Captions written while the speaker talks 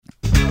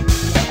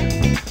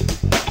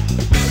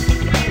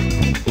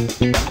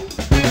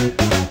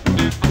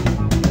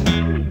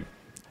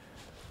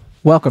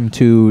Welcome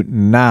to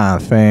Nah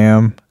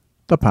Fam,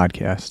 the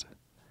podcast.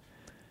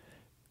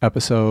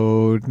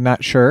 Episode,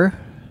 not sure.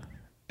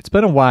 It's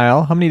been a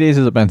while. How many days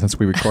has it been since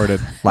we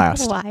recorded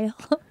last? A while.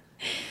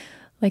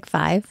 Like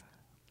 5.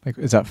 Like,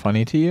 is that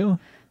funny to you?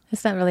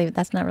 That's not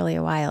really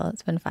a while.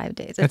 It's been 5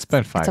 days. It's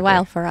been 5 It's a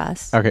while for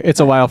us. Okay, it's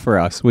a while for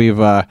us.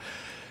 We've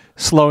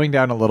slowing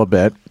down a little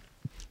bit.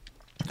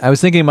 I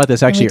was thinking about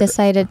this actually. And we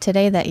decided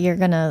today that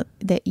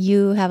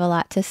you have a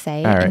lot to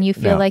say, right, and you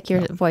feel like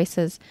your voice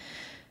is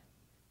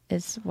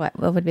what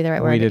would be the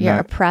right word? You're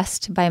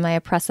oppressed by my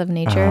oppressive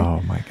nature.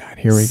 Oh my God,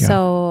 here we go.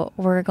 So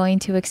we're going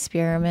to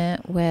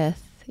experiment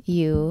with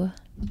you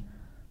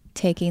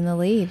taking the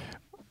lead.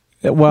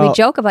 Well, we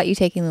joke about you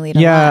taking the lead.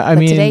 Yeah,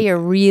 but today you're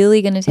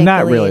really going to take the lead.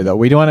 Not really though.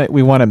 We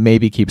want to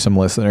maybe keep some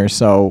listeners,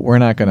 so we're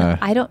not gonna.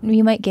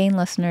 You might gain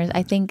listeners.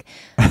 I think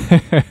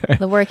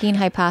the working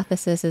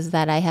hypothesis is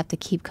that I have to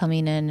keep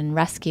coming in and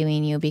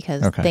rescuing you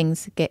because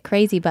things get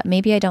crazy. But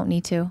maybe I don't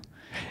need to.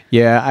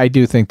 Yeah, I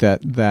do think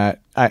that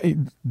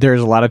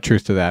there's a lot of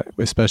truth to that,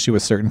 especially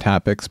with certain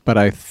topics. But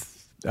I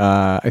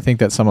think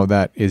that some of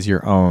that is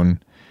your own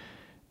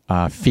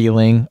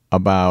feeling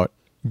about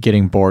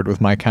getting bored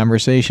with my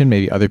conversation.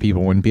 Maybe other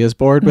people wouldn't be as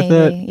bored with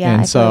it. Yeah,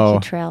 and I feel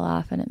like you trail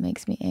off, and it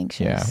makes me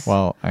anxious. Yeah,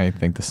 well, I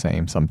think the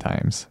same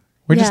sometimes.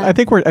 I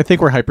think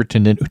we're hyper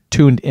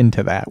tuned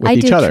into that with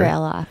each other. I do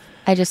trail off.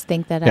 I just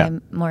think that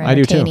I'm more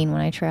entertaining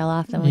when I trail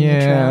off than when you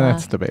trail off. Yeah,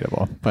 that's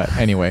debatable. But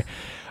anyway.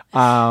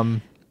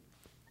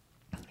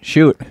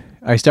 Shoot,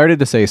 I started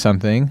to say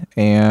something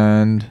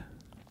and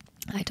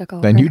I took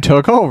over. Then you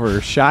took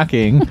over.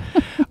 Shocking.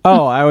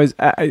 I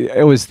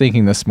was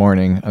thinking this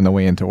morning on the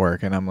way into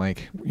work, and I'm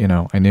like,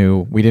 I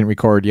knew we didn't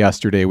record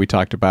yesterday. We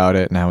talked about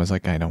it, and I was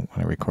like, I don't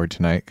want to record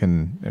tonight,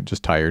 and I'm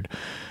just tired.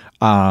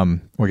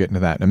 We're getting to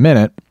that in a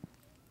minute.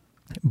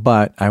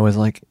 But I was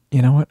like,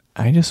 you know what?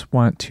 I just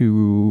want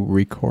to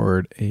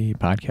record a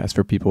podcast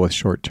for people with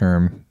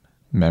short-term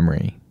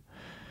memory.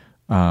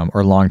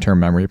 Or long-term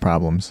memory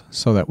problems,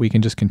 so that we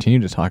can just continue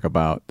to talk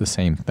about the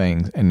same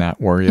things and not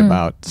worry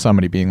about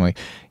somebody being like,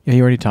 yeah,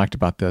 you already talked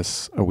about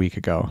this a week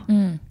ago.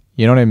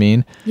 You know what I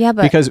mean? Yeah,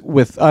 but because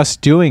with us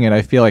doing it,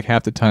 I feel like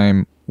half the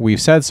time we've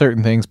said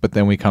certain things, but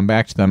then we come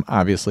back to them,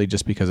 obviously,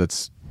 just because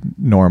it's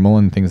normal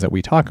and things that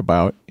we talk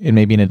about, and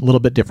maybe in a little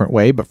bit different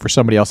way, but for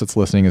somebody else that's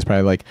listening is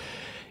probably like,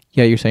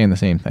 yeah, you're saying the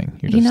same thing.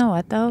 You know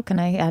what, though? Can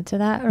I add to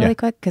that really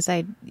quick? Because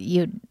I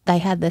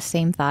had this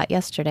same thought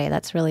yesterday.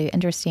 That's really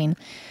interesting.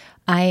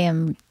 I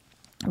am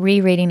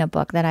rereading a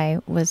book that I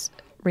was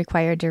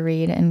required to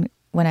read, and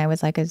when I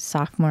was like a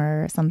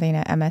sophomore or something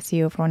at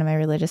MSU for one of my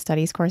religious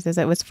studies courses,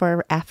 it was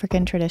for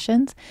African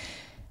traditions.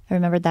 I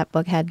remembered that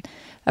book had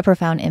a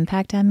profound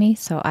impact on me,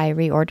 so I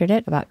reordered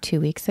it about 2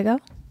 weeks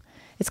ago.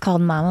 It's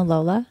called Mama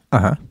Lola,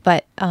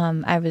 but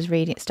I was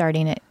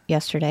starting it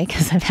yesterday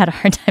because I've had a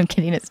hard time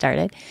getting it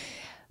started.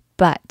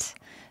 But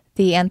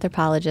the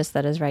anthropologist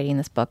that is writing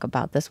this book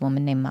about this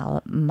woman named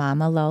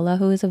Mama Lola,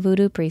 who is a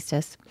voodoo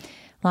priestess.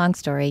 Long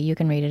story, you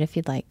can read it if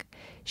you'd like.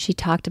 She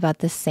talked about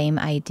the same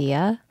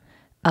idea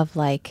of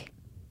like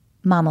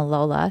Mama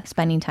Lola,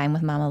 spending time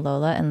with Mama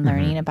Lola and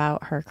learning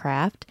about her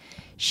craft.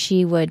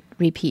 She would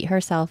repeat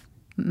herself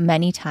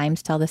many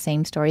times, tell the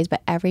same stories,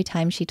 but every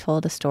time she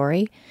told a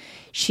story,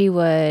 she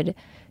would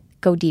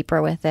go deeper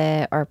with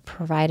it or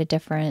provide a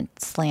different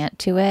slant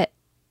to it,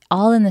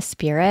 all in the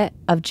spirit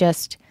of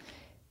just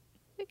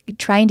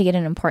trying to get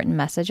an important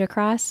message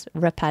across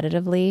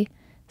repetitively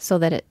so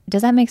that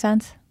does that make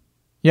sense?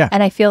 Yeah.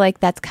 And I feel like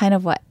that's kind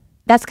of what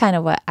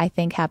I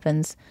think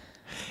happens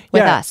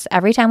with us.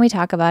 Every time we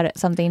talk about it,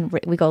 something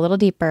we go a little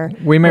deeper.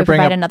 We might bring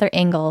provide up another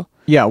angle.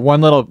 Yeah, one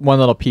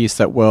little piece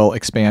that we'll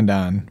expand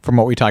on from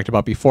what we talked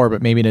about before,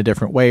 but maybe in a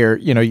different way. Or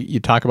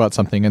you talk about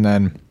something and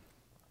then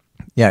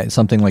it's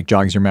something like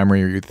jogs your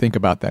memory, or you think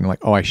about that and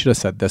like, oh, I should have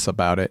said this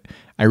about it.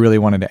 I really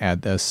wanted to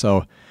add this.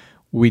 So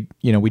we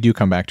do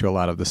come back to a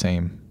lot of the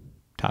same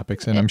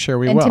topics, and I'm sure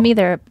we will. And to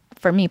me,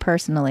 for me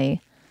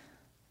personally,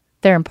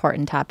 they're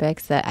important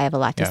topics that I have a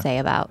lot to say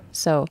about.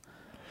 So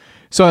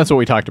that's what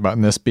we talked about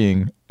in this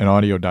being an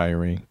audio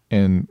diary.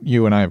 And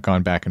you and I have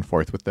gone back and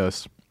forth with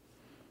this.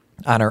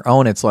 On our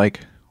own, it's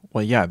like,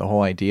 well, yeah, the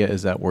whole idea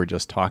is that we're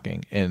just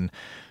talking. And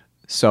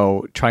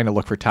so trying to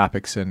look for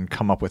topics and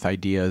come up with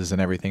ideas and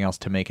everything else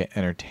to make it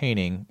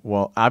entertaining.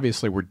 Well,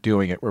 obviously we're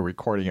doing it. We're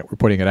recording it. We're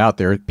putting it out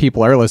there.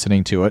 People are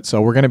listening to it.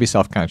 So we're going to be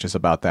self-conscious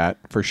about that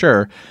for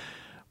sure.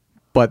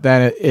 But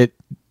then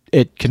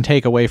it can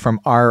take away from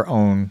our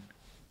own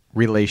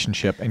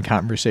relationship and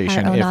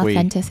conversation our own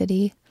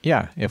authenticity.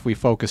 If we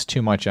focus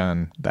too much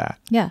on that.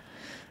 Yeah.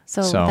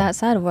 So that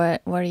said,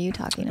 what are you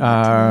talking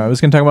about? I was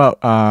going to talk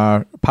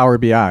about Power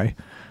BI.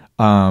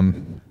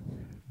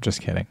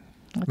 Just kidding.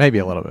 Maybe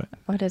a little bit.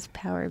 What is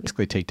Power BI?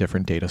 Basically take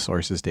different data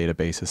sources,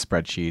 databases,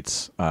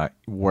 spreadsheets,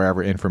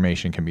 wherever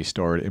information can be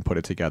stored, and put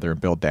it together and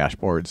build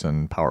dashboards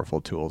and powerful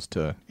tools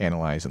to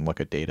analyze and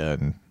look at data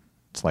and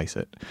slice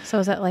it. So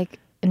is that like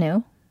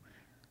new?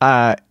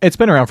 It's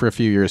been around for a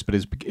few years, but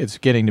it's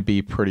getting to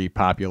be pretty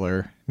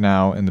popular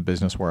now in the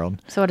business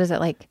world. So what is it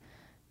like?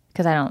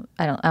 because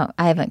I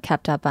haven't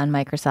kept up on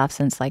Microsoft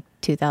since like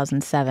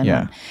 2007.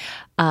 Yeah.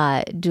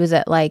 Was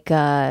it like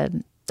a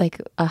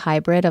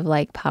hybrid of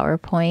like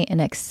PowerPoint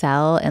and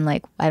Excel and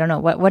like, I don't know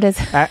what is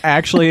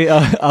Actually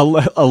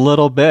a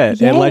little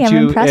bit. Yay,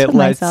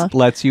 It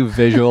lets you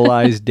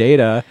visualize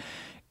data,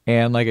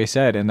 and like I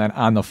said, and then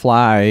on the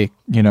fly,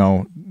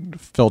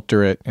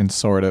 filter it and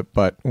sort it.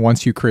 But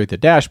once you create the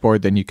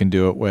dashboard, then you can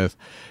do it with,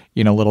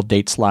 little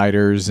date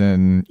sliders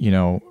and,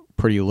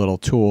 pretty little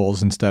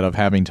tools instead of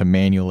having to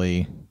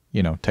manually,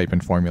 type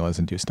in formulas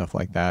and do stuff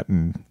like that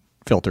and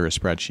filter a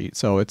spreadsheet.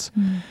 So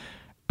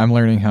I'm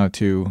learning how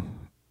to,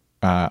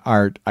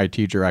 our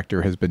IT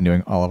director has been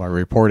doing all of our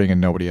reporting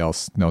and nobody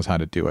else knows how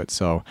to do it.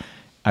 So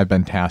I've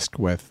been tasked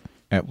with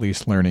at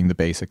least learning the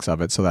basics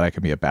of it so that I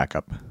can be a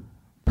backup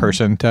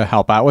person to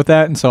help out with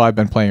that. And so I've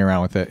been playing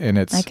around with it, and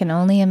I can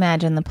only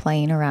imagine the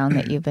playing around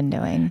that you've been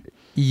doing.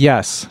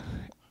 Yes.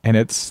 And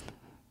it's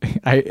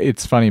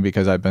funny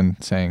because I've been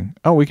saying,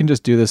 oh, we can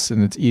just do this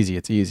and it's easy.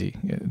 It's easy.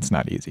 It's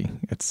not easy.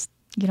 It's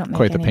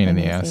quite the pain in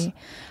the ass.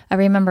 I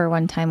remember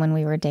one time when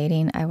we were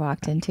dating, I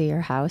walked into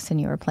your house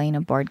and you were playing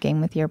a board game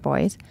with your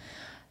boys.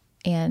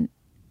 And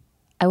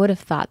I would have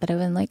thought that I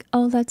would have been like,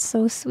 oh, that's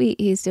so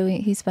sweet. He's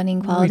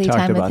spending quality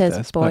time with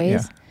his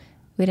boys.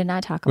 We did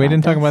not talk about this. We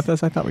didn't talk about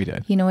this? I thought we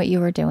did. You know what you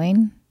were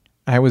doing?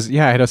 I had a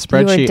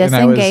spreadsheet. You were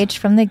disengaged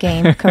from the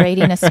game,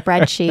 creating a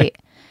spreadsheet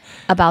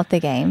about the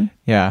game.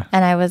 Yeah.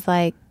 And I was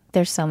like,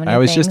 there's so many things I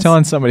was just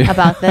telling somebody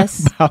about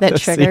this that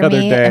trigger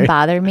me and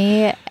bother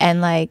me. And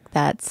like,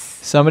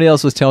 somebody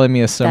else was telling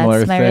me a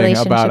similar thing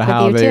about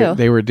how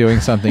they were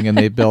doing something and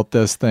they built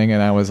this thing.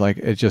 And I was like,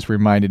 it just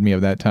reminded me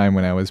of that time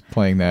when I was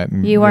playing that.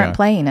 And, you weren't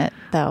playing it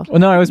though. Well,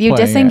 no, I was You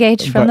playing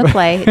disengaged from the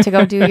play to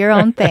go do your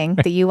own thing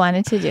that you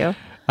wanted to do.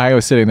 I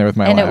was sitting there with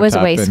my and laptop it was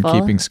wasteful.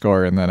 and keeping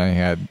score. And then I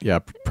had,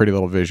 pretty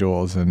little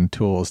visuals and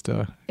tools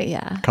to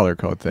color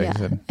code things.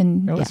 Yeah.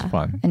 And it was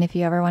fun. And if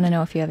you ever want to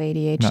know if you have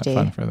ADHD. Not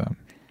fun for them.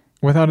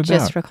 Without a doubt.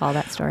 Just recall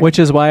that story. Which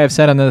is why I've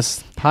said on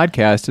this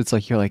podcast,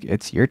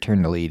 it's your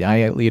turn to lead.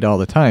 I lead all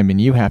the time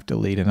and you have to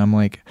lead. And I'm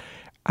like,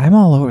 I'm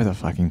all over the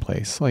fucking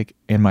place, like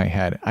in my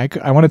head.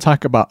 I want to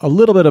talk about a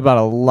little bit about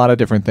a lot of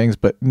different things,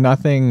 but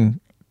nothing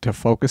to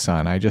focus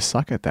on. I just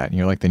suck at that. And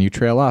you're like, then you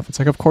trail off. It's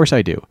like, of course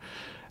I do.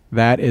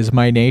 That is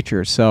my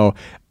nature. So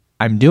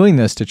I'm doing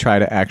this to try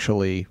to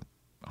actually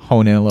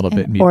hone in a little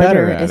bit and be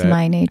better at it. Order is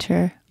my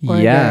nature.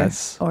 Order,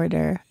 yes.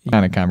 Order.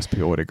 Kind of common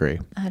people would agree.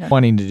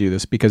 Wanting to do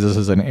this because this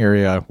is an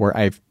area where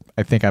I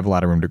think I have a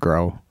lot of room to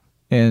grow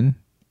in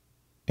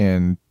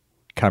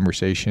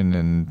conversation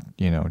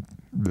and,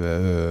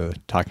 the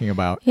talking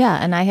about. Yeah,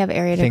 and I have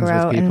area to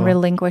grow in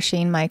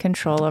relinquishing my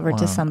control over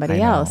to somebody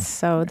else.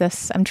 So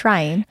I'm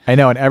trying. I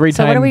know, and every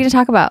time. So what are we going to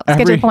talk about? Let's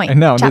get to the point.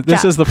 No,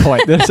 this is the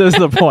point. This is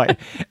the point.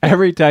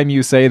 Every time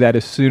you say that,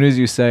 as soon as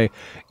you say,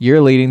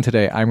 you're leading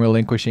today, I'm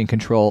relinquishing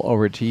control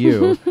over to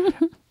you,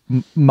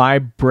 my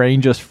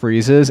brain just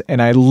freezes,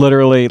 and I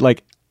literally,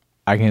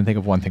 I can't think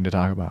of one thing to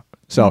talk about.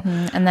 So,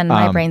 and then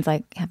my brain's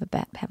like, have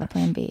a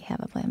plan B,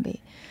 have a plan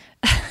B.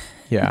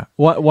 Yeah.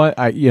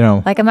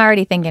 I'm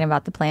already thinking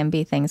about the plan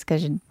B things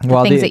because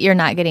things that you're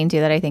not getting to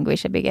that I think we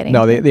should be getting.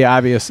 No, to. the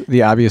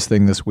obvious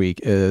thing this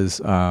week is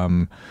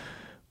what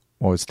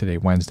was today?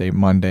 Wednesday,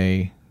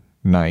 Monday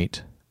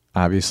night.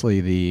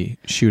 Obviously, the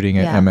shooting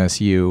at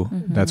MSU.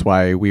 Mm-hmm. That's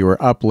why we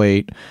were up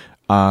late.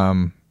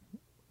 It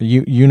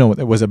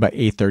was about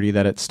 8:30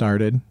 that it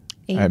started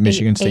at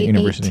Michigan State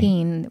University.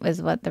 8:18 was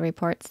what the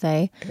reports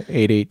say.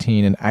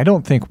 8:18, and I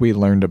don't think we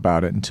learned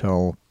about it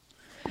until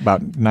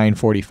about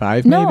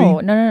 9:45,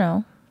 maybe?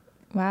 No.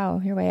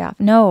 Wow, you're way off.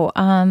 No.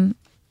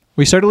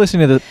 We started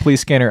listening to the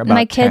police scanner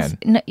about 10.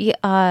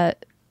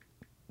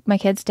 My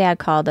kid's dad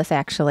called us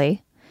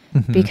actually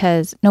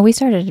because, we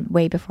started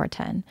way before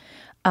 10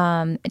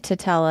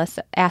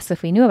 to ask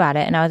if we knew about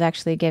it. And I was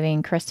actually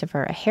giving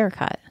Christopher a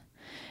haircut.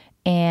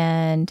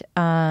 And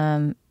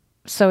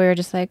so we were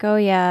just like, oh,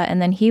 yeah.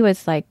 And then he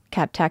was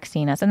kept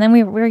texting us. And then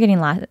we were getting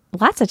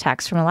lots of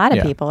texts from a lot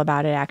of people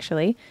about it,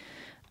 actually.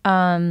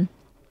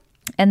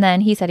 And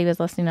then he said he was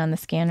listening on the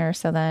scanner.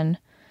 So then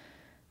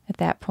at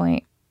that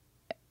point,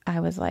 I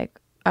was like,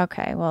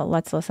 okay, well,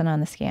 let's listen on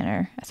the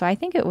scanner. So I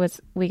think I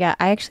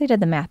actually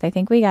did the math. I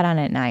think we got on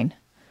at 9.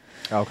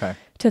 Okay.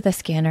 To the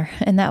scanner.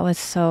 And that was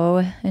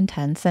so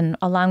intense. And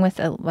along with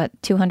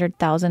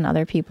 200,000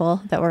 other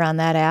people that were on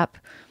that app.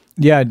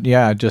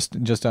 Yeah.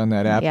 Just on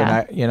that app.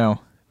 Yeah. And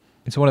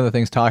it's one of the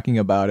things talking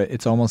about it.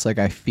 It's almost like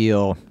I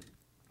feel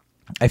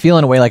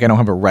in a way like I don't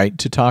have a right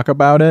to talk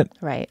about it.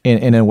 Right.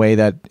 In a way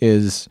that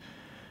is,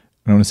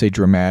 I don't want to say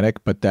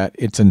dramatic, but that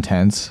it's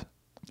intense.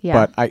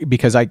 Yeah. But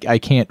because I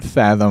can't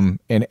fathom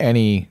in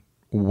any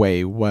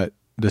way what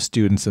the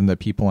students and the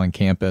people on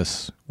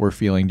campus were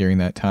feeling during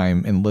that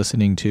time, and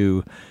listening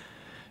to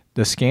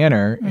the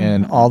scanner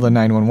and all the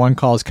 911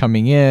 calls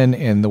coming in,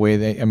 and the way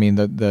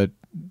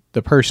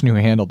the person who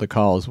handled the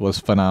calls was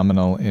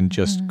phenomenal in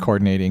just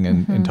coordinating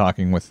and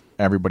talking with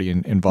everybody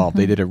involved.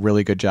 They did a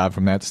really good job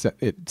from that.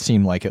 It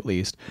seemed like, at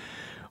least.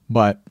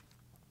 But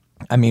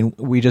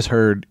we just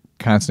heard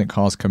constant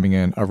calls coming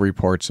in of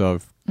reports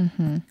of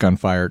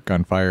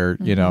gunfire,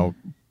 you know,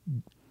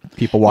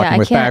 people walking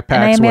with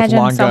backpacks and I with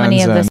long so guns.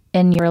 Many of this,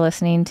 and you're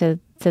listening to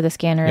the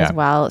scanner as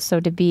well. So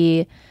to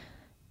be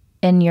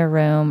in your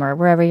room or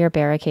wherever you're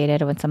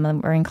barricaded, when some of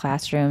them are in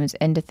classrooms,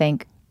 and to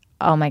think,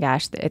 oh my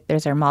gosh,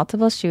 there's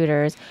multiple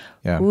shooters.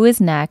 Yeah. Who is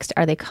next?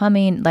 Are they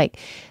coming? Like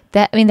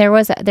that. I mean,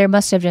 there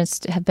must have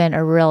just have been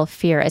a real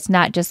fear. It's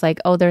not just like,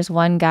 oh, there's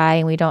one guy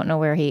and we don't know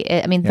where he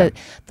is. I mean,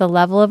 the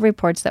level of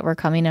reports that were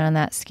coming in on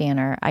that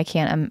scanner,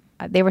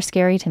 they were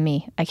scary to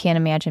me. I can't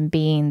imagine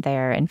being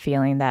there and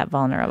feeling that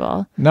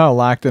vulnerable. No,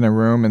 locked in a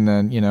room, and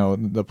then, you know,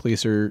 the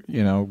police are,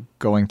 you know,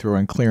 going through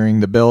and clearing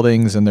the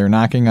buildings, and they're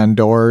knocking on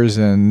doors,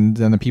 and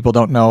then the people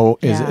don't know,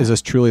 is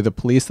this truly the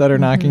police that are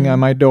knocking on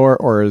my door,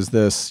 or is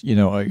this, you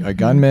know, a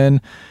gunman?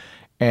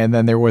 And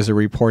then there was a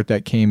report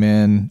that came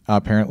in.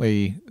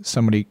 Apparently,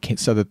 somebody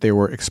said that there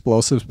were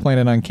explosives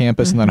planted on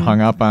campus and then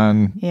hung up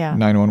on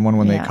 911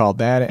 when they called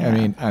that. I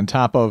mean, on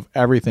top of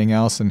everything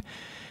else. And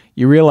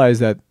you realize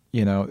that,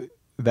 you know,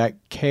 that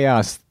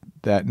chaos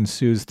that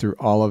ensues through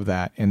all of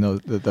that, and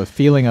the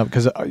feeling of,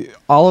 because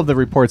all of the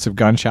reports of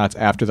gunshots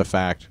after the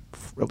fact,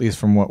 at least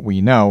from what we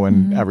know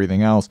and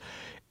everything else,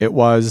 it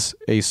was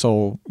a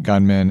sole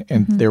gunman,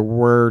 and there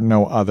were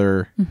no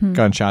other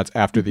gunshots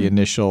after the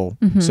initial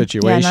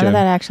situation. Yeah, none of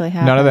that actually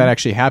happened. None of that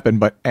actually happened,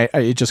 but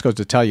it just goes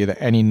to tell you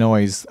that any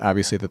noise,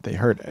 obviously, that they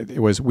heard,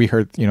 we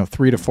heard, you know,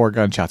 3 to 4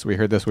 gunshots. We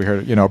heard this, we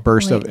heard, you know, a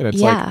burst of, and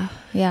it's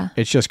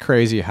it's just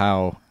crazy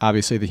how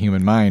obviously the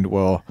human mind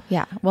will.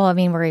 Yeah. Well, I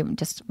mean, we're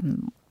just,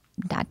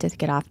 not to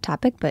get off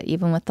topic, but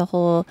even with the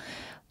whole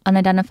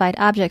unidentified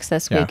objects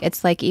this week,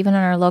 it's like even in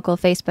our local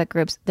Facebook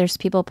groups, there's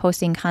people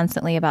posting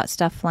constantly about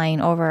stuff flying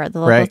over the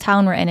local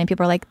town we're in, and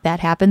people are like, that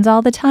happens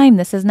all the time,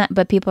 this is not,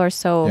 but people are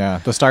so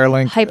the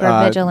Starlink hyper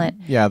vigilant.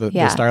 The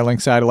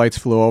Starlink satellites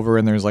flew over,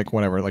 and there's like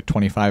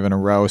 25 in a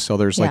row, so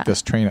there's like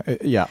this train,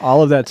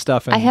 all of that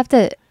stuff. And I have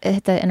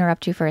to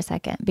interrupt you for a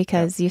second,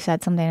 because you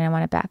said something and I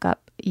want to back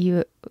up.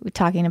 You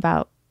talking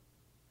about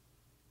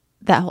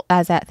that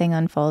as that thing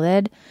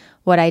unfolded.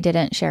 What I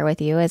didn't share with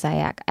you is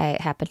I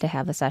happened to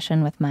have a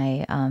session with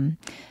my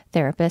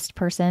therapist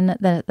person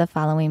the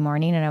following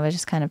morning, and I was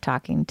just kind of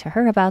talking to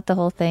her about the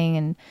whole thing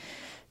and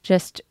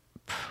just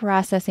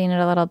processing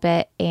it a little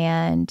bit.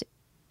 And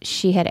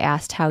she had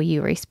asked how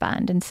you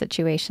respond in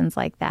situations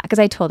like that, because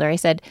I told her, I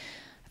said,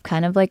 I'm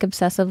kind of like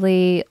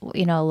obsessively,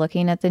 you know,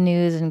 looking at the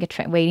news and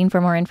waiting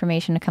for more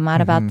information to come out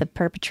about the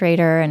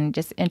perpetrator, and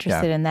just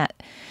interested in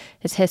that,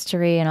 his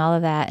history and all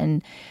of that.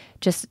 And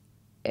just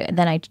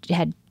then I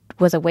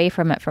was away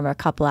from it for a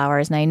couple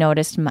hours, and I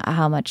noticed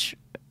how much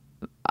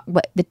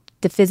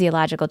the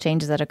physiological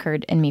changes that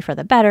occurred in me for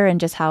the better, and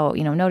just how,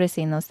 you know,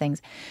 noticing those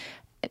things.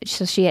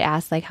 So she had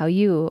asked like how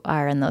you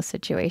are in those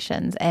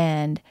situations,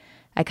 and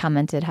I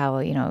commented how,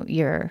 you know,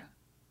 you're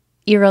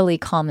eerily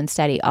calm and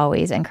steady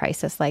always in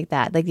crisis like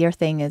that. Like your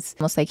thing is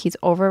almost like he's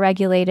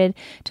overregulated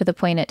to the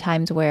point at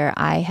times where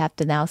I have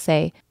to now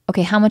say,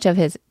 okay, how much of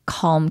his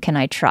calm can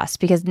I trust?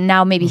 Because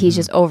now maybe he's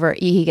just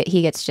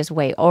he gets just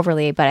way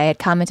overly. But I had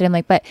commented, I'm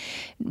like, but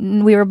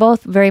we were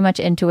both very much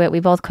into it. We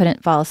both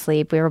couldn't fall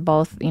asleep. We were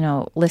both, you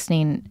know,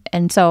 listening.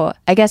 And so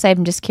I guess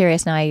I'm just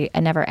curious now. I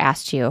never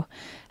asked you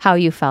how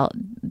you felt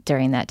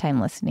during that time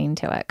listening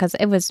to it, because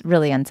it was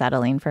really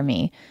unsettling for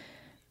me.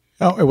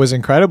 Oh, it was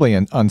incredibly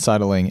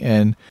unsettling.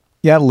 And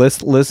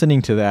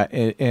listening to that.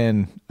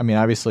 And I mean,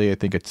 obviously, I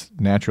think it's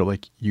natural.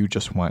 Like, you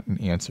just want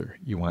an answer.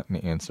 You want an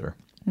answer.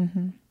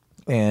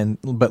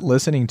 But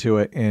listening to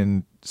it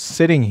and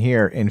sitting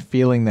here and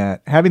feeling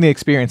that, having the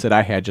experience that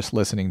I had just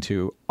listening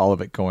to all of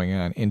it going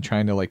on and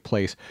trying to like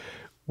place,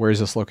 where's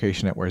this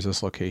location at? Where's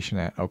this location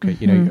at? Okay.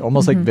 You know,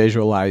 almost like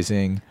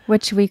visualizing.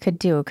 Which we could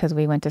do because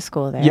we went to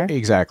school there. Yeah,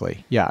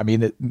 exactly. Yeah. I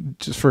mean,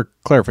 just for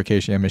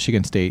clarification,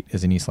 Michigan State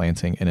is in East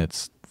Lansing, and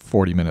it's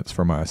 40 minutes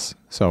from us.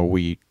 So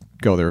we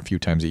go there a few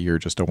times a year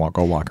just to walk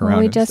around.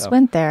 We just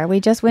went there. We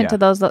just went to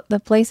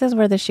the places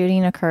where the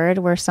shooting occurred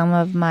were some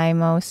of my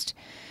most,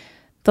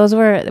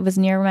 it was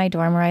near my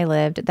dorm where I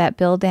lived, that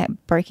building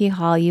at Berkey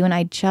Hall. You and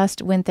I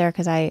just went there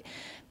because that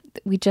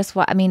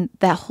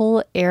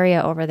whole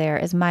area over there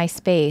is my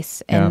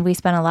space. And we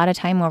spent a lot of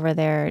time over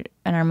there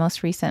in our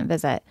most recent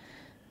visit,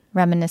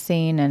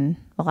 reminiscing. And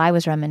I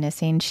was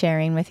reminiscing,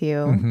 sharing with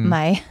you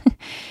my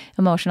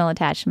emotional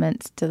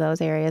attachments to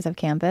those areas of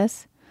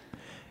campus.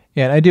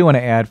 Yeah, and I do want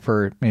to add,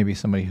 for maybe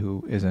somebody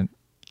who isn't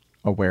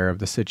aware of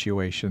the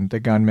situation, the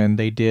gunman,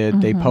 they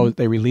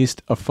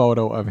released a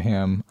photo of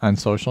him on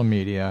social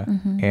media,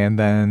 and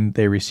then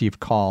they received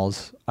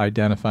calls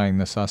identifying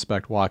the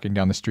suspect walking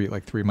down the street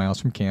like 3 miles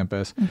from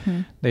campus.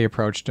 They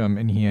approached him,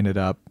 and he ended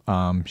up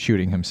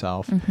shooting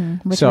himself.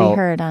 Which we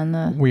heard on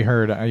the... We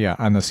heard,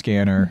 on the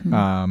scanner.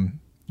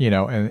 You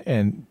know,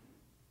 and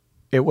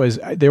it was,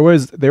 there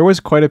was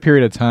quite a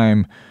period of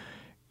time,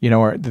 you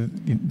know,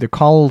 the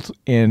calls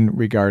in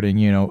regarding,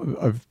 you know,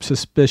 a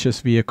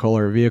suspicious vehicle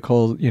or a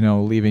vehicle, you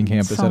know, leaving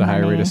campus at a high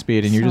rate of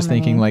speed. And you're just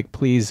thinking, like,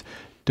 please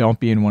don't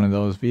be in one of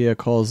those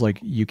vehicles. Like,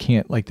 you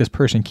can't, like, this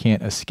person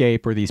can't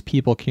escape, or these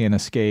people can't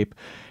escape.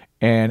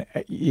 And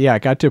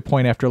it got to a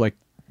point after like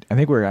I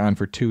think we were on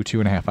for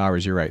 2.5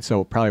 hours. You're right.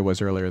 So it probably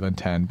was earlier than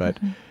 10, but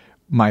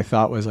my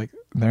thought was like,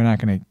 they're not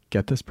going to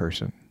get this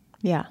person.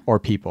 Yeah. Or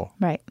people.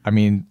 Right. I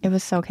mean, it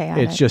was so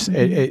chaotic. It's just,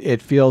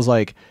 it feels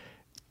like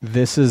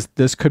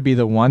this could be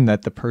the one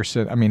that the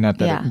person, I mean, not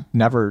that it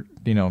never,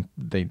 they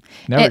never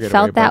get it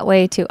felt away, that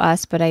way to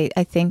us, but I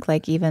think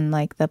like even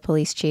like the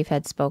police chief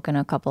had spoken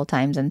a couple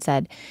times and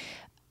said,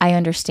 I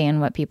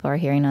understand what people are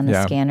hearing on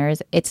the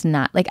scanners. It's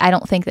not like, I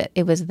don't think that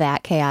it was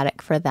that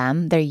chaotic for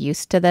them. They're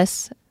used to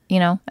this,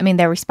 I mean,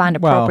 they respond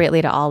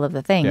appropriately to all of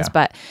the things,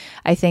 but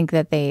I think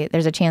that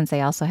there's a chance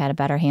they also had a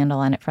better handle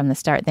on it from the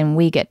start than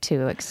we get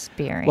to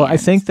experience. Well, I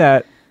think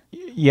that,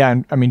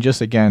 I mean, just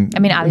again. I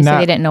mean, obviously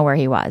they didn't know where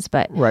he was,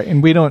 but. Right.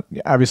 And we don't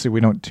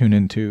tune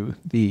into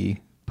the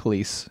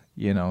police,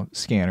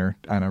 scanner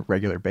on a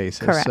regular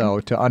basis. Correct. So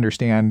to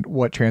understand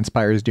what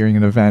transpires during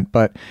an event.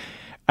 But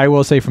I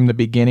will say from the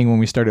beginning when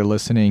we started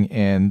listening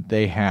and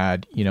they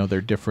had,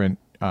 their different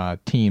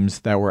teams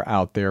that were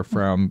out there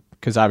from,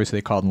 because obviously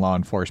they called in law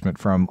enforcement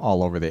from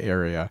all over the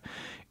area.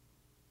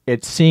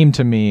 It seemed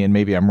to me, and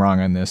maybe I'm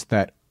wrong on this,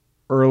 that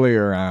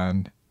earlier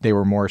on they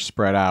were more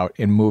spread out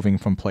and moving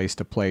from place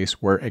to place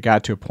where it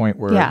got to a point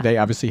where they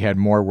obviously had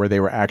more where they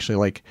were actually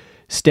like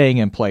staying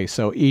in place.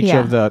 So each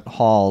of the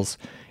halls,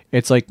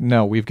 it's like,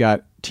 no, we've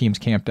got teams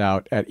camped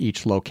out at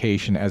each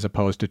location as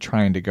opposed to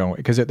trying to go,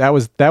 because that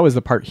was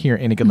the part here.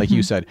 And again, like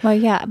you said, well,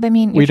 yeah, but I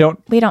mean, we don't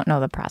know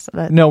the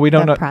process. No, we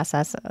don't know the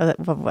process of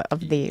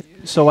the.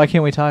 So why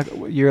can't we talk?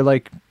 You're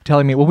like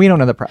telling me, well, we don't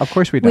know of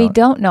course we don't. We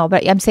don't know,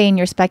 but I'm saying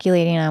you're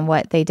speculating on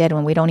what they did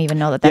when we don't even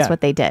know that that's what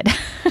they did.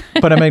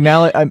 But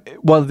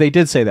well, they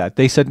did say that.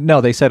 They said,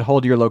 no, they said,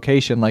 hold your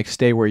location, like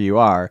stay where you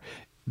are.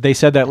 They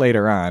said that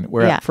later on,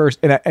 where at first,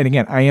 and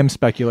again, I am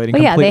speculating.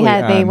 Well, completely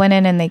they went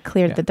in and they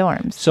cleared the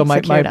dorms. So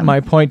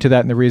my point to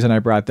that, and the reason I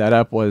brought that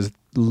up was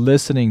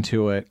listening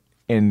to it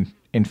and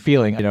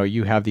feeling,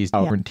 you have these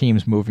different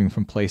teams moving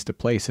from place to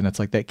place, and it's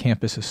like that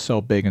campus is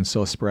so big and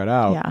so spread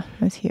out. Yeah,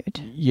 it was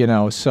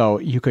huge. So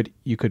you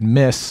could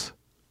miss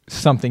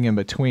something in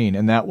between,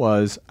 and that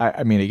was,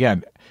 I mean,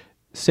 again,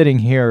 sitting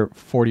here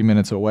 40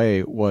 minutes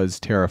away was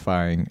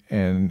terrifying,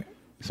 and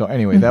so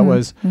anyway, that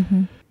was.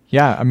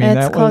 Yeah, I mean,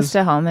 it's close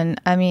to home.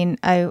 And I mean,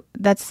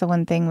 that's the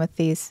one thing with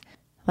these.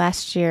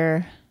 Last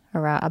year,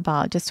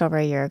 about just over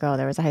a year ago,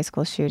 there was a high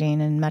school shooting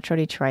in Metro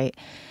Detroit.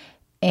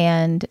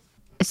 And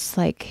it's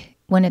like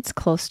when it's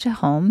close to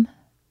home,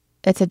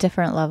 it's a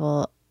different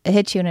level. It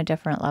hits you in a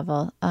different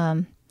level.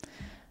 I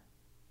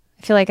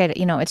feel like,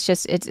 it's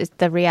just, it's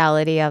the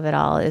reality of it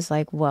all is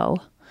like, whoa.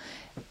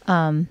 You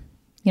know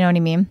what I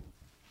mean?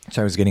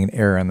 So I was getting an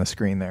error on the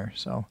screen there.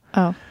 So.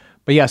 Oh.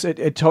 But yes, you're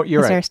right. Is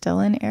there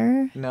still an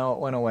error? No, it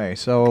went away.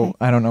 So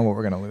I don't know what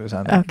we're going to lose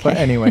on that. Okay. But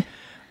anyway,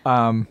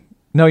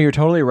 no, you're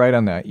totally right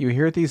on that. You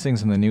hear these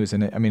things in the news,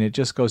 and it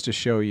just goes to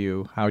show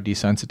you how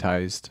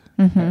desensitized.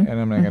 And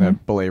I'm not going to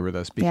belabor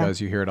this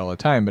because you hear it all the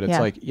time. But it's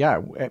like,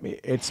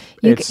 it's.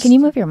 Can you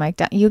move your mic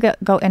down? You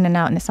go in and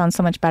out, and it sounds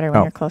so much better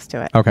when you're close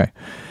to it. Okay.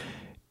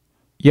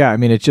 Yeah, I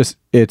mean, it's.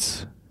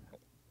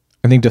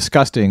 I think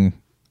disgusting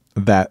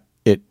that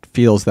it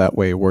feels that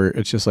way, where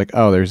it's just like,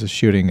 oh, there's a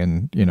shooting,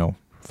 and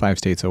 5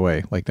 states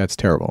away. Like, that's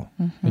terrible.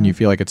 And you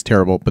feel like it's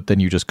terrible, but then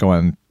you just go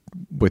on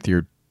with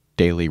your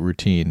daily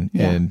routine.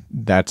 And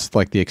that's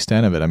like the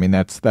extent of it. I mean,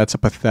 that's a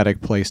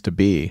pathetic place to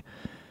be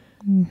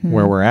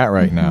where we're at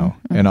right now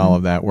and all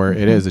of that, where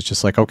it's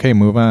just like, okay,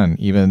 move on.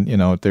 Even,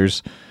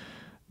 there's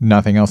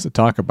nothing else to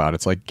talk about.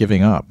 It's like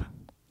giving up.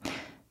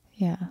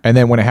 Yeah. And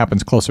then when it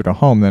happens closer to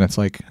home, then it's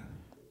like,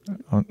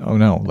 oh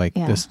no, like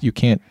this, you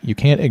can't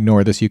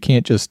ignore this. You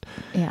can't just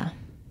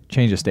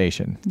change the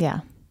station.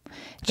 Yeah.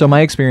 So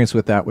my experience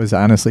with that was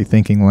honestly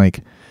thinking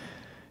like,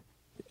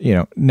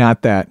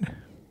 not that,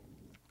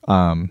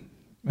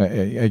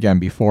 again,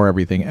 before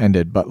everything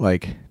ended, but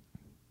like,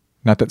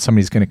 not that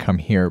somebody's going to come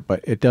here, but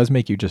it does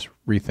make you just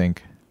rethink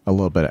a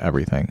little bit of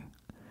everything.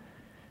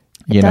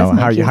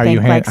 How you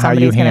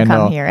handle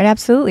come here. It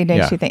absolutely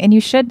makes you think, and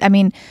you should. I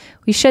mean,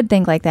 we should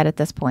think like that at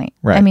this point.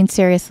 Right. I mean,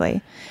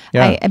 seriously.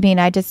 Yeah. I mean,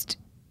 I just,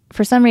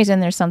 for some reason,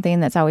 there's something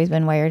that's always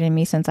been wired in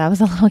me since I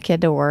was a little kid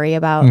to worry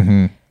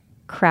about.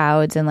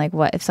 Crowds and like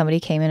what if somebody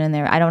came in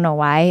there. I don't know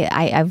why.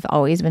 I've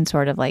always been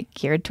sort of like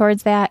geared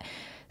towards that.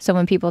 So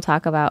when people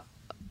talk about,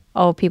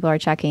 oh, people are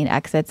checking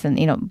exits and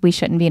we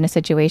shouldn't be in a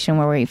situation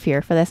where we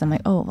fear for this, I'm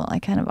like, oh well, I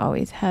kind of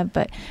always have,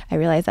 but I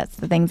realize that's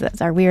the things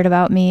that are weird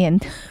about me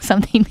and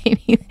something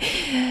maybe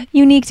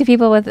unique to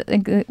people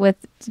with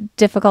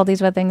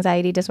difficulties with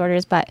anxiety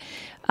disorders. But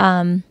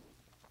no,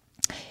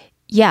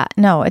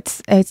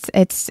 it's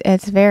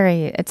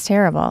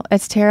terrible.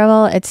 It's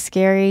terrible. It's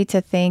scary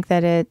to think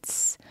that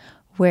it's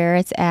where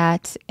it's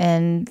at,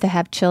 and to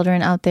have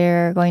children out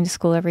there going to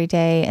school every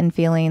day and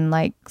feeling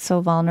like so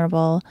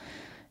vulnerable.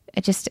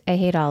 I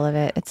hate all of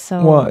it. It's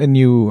so well,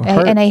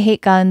 and I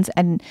hate guns,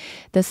 and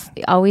this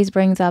always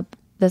brings up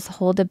this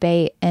whole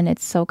debate, and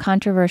it's so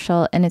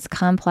controversial and it's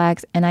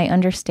complex, and I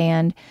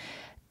understand,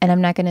 and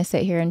I'm not going to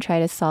sit here and try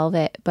to solve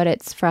it, but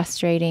it's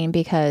frustrating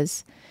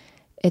because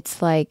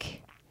it's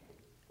like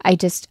I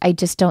just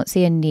don't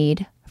see a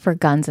need for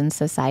guns in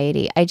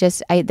society.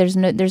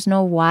 There's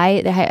no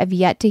why. I've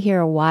yet to hear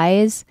a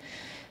wise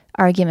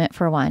argument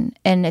for one.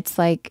 And it's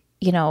like,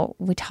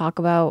 we talk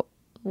about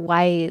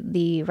why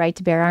the right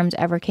to bear arms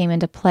ever came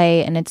into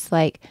play. And it's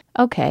like,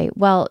 okay,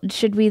 well,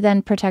 should we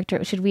then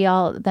should we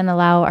all then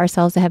allow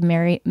ourselves to have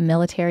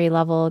military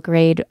level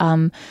grade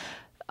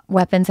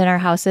weapons in our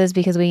houses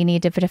because we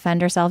need to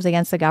defend ourselves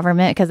against the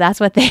government because that's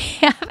what they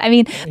have? I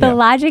mean, the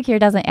logic here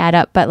doesn't add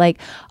up, but like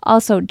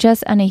also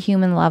just on a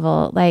human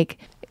level, like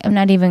I'm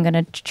not even going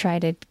to try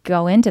to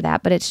go into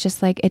that, but it's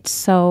just like, it's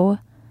so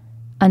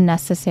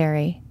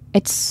unnecessary.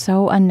 It's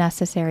so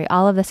unnecessary.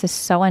 All of this is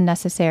so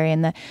unnecessary.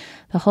 And the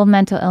whole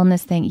mental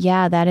illness thing,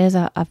 that is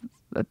a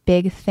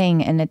big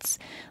thing. And it's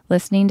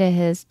listening to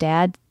his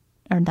dad,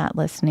 or not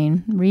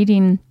listening,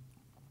 reading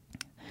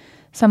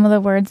some of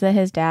the words that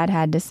his dad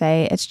had to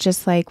say. It's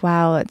just like,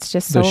 wow, it's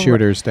just so... The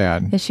shooter's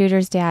dad. The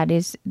shooter's dad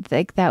is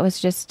like, that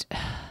was just...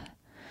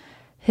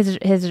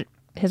 His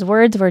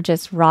words were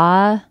just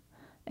raw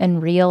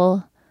and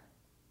real.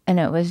 And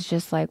it was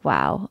just like,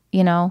 wow,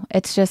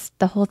 it's just,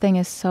 the whole thing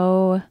is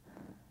so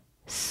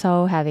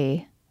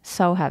heavy,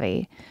 so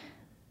heavy.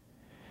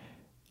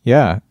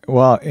 Yeah.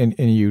 Well, and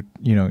you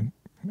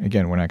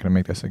again, we're not going to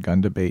make this a gun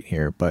debate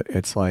here, but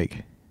it's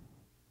like,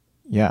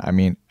 I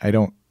mean,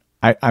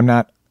 I'm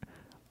not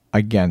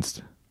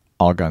against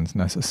all guns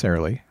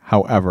necessarily.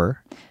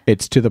 However,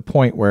 it's to the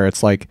point where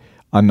it's like,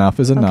 enough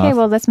is enough. Okay,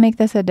 well, let's make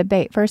this a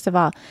debate. First of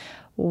all,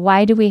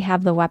 why do we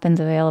have the weapons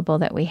available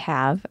that we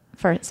have?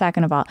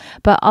 Second of all,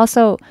 but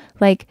also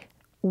like,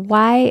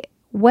 what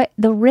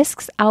the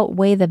risks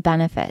outweigh the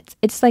benefits.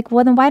 It's like,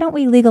 well, then why don't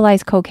we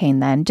legalize cocaine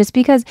then? Just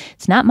because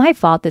it's not my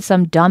fault that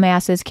some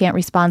dumbasses can't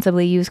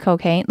responsibly use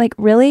cocaine. Like,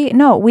 really?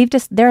 No,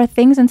 there are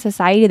things in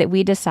society that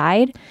we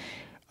decide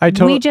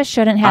we just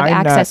shouldn't have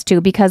access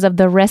to because of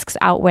the risks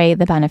outweigh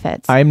the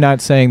benefits. I'm not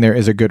saying there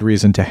is a good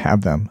reason to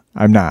have them.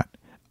 I'm not.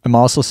 I'm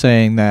also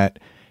saying that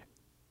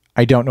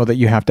I don't know that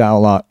you have to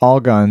outlaw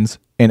all guns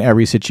in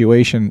every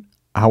situation.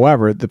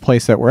 However, the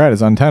place that we're at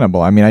is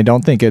untenable. I mean, I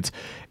don't think it's,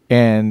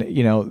 and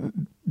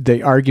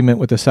the argument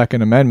with the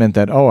Second Amendment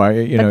that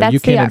you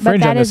can't infringe on this. But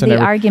that is the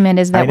argument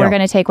is that we're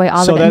going to take away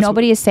all the guns.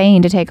 Nobody is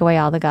saying to take away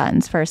all the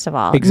guns. First of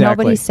all,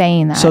 exactly. Nobody's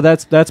saying that. So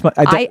that's my.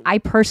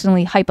 I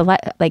personally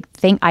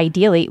think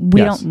ideally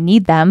we don't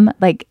need them.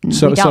 Like we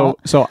don't.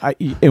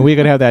 And we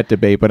could have that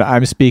debate, but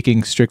I'm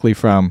speaking strictly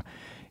from,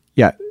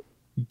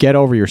 get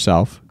over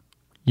yourself.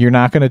 You're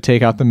not going to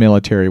take out the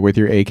military with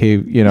your AK,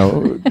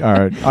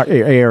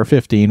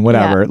 AR-15,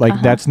 whatever.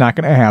 That's not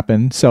going to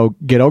happen. So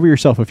get over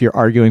yourself if you're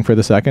arguing for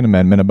the Second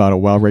Amendment about a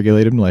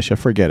well-regulated militia.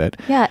 Forget it.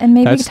 Yeah, and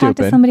maybe talk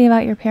to somebody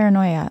about your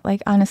paranoia.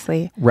 Like,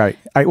 honestly. Right.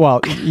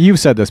 You've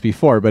said this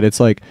before, but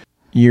it's like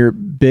you're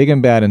big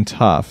and bad and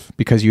tough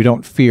because you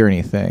don't fear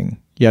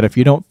anything. Yet if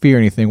you don't fear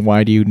anything,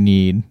 why do you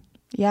need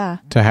to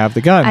have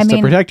the guns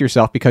to protect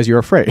yourself because you're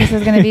afraid? This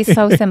is going to be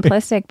so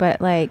simplistic, but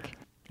like...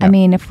 I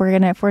mean, if we're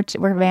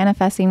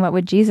manifesting what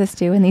would Jesus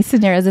do in these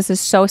scenarios, this is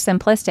so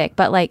simplistic.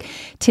 But like,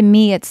 to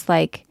me, it's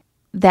like,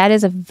 that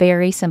is a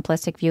very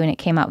simplistic view and it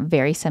came out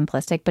very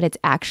simplistic, but it's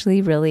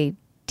actually really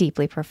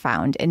deeply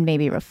profound, and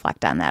maybe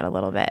reflect on that a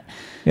little bit.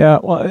 Yeah.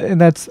 Well,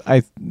 and that's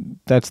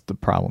the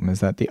problem, is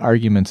that the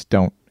arguments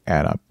don't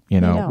add up,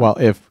 Well,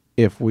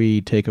 if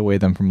we take away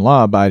them from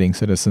law-abiding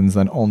citizens,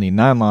 then only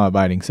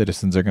non-law-abiding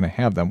citizens are going to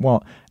have them.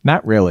 Well,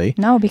 not really.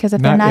 No, because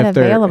if they're not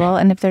available,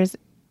 and if there's...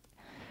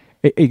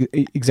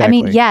 Exactly. I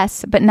mean,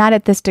 yes, but not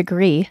at this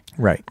degree.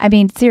 Right. I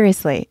mean,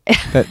 seriously.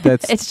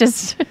 That's it's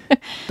just...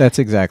 That's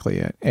exactly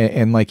it.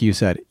 And like you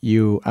said,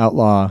 you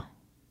outlaw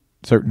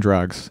certain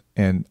drugs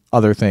and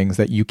other things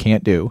that you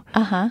can't do.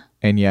 Uh-huh.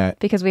 And yet...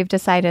 Because we've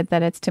decided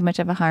that it's too much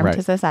of a harm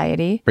to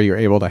society. But you're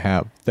able to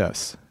have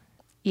this.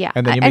 Yeah.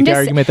 And then you make the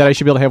argument that I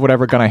should be able to have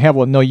whatever gun I have.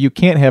 Well, no, you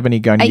can't have any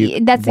gun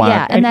you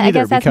want. And I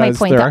guess that's my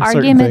point. The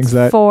arguments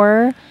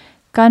for...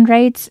 gun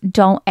rights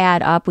don't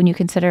add up when you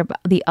consider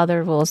the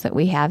other rules that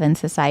we have in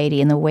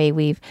society and the way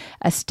we've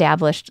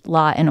established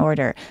law and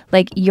order.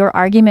 Like, your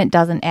argument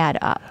doesn't add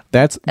up.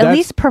 At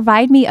least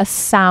provide me a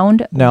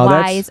sound,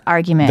 wise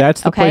argument. That's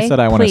the place that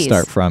I want to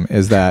start from,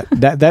 is that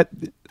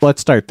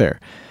let's start there.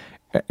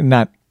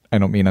 I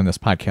don't mean on this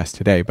podcast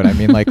today, but I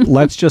mean, like,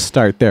 let's just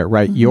start there,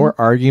 right? Mm-hmm. Your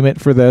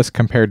argument for this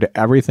compared to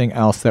everything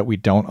else that we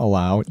don't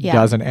allow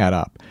doesn't add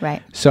up.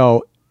 Right.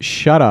 So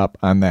shut up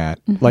on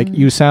that. Mm-hmm. Like,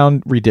 you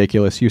sound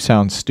ridiculous. You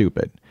sound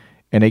stupid.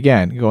 And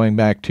again, going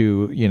back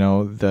to,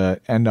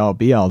 the end all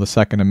be all, the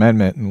Second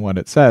Amendment and what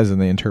it says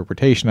and the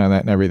interpretation on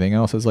that and everything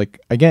else is like,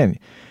 again,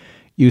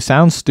 you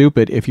sound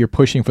stupid if you're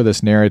pushing for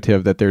this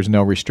narrative that there's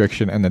no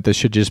restriction and that this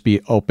should just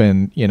be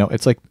open.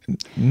 It's like,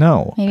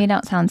 no. Maybe you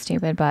don't sound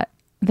stupid, but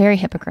very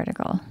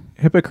hypocritical.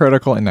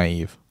 Hypocritical and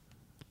naive.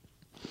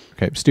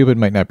 Okay. Stupid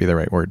might not be the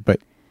right word, but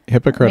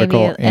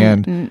hypocritical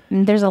and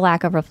there's a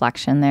lack of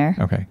reflection there.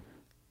 Okay.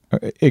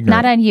 Ignorant.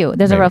 Not on you.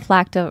 There's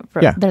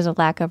there's a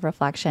lack of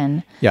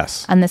reflection.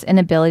 Yes. On this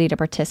inability to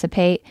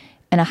participate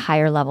in a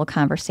higher level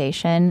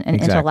conversation, an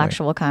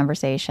intellectual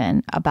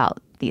conversation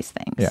about these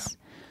things. Yeah.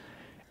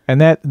 And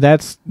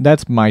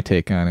that's my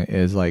take on it,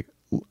 is like,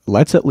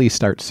 let's at least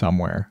start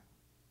somewhere.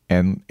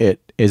 And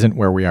it isn't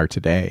where we are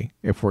today.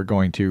 If we're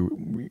going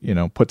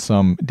to, put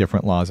some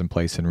different laws in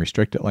place and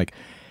restrict it, like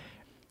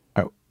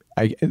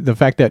the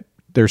fact that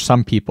there's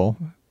some people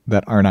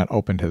that are not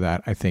open to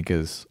that, I think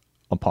is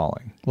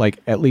appalling. Like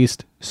at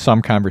least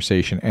some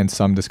conversation and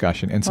some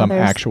discussion and some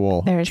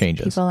actual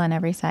changes. There's people on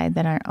every side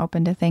that aren't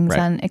open to things. Right.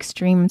 On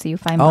extremes. You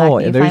find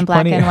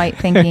black and white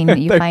thinking.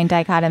 You find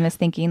dichotomous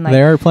thinking. Like,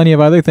 there are plenty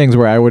of other things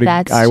where I would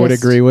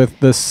agree with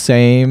the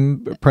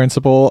same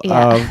principle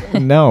of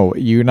no,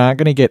 you're not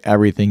going to get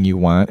everything you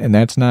want, and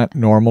that's not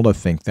normal to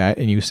think that,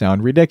 and you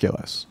sound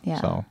ridiculous.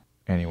 Yeah. So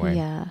anyway.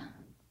 Yeah.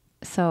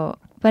 So,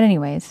 but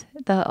anyways,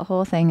 the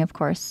whole thing, of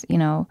course,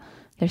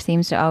 there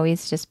seems to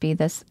always just be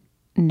this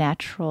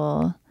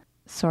natural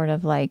sort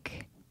of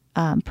like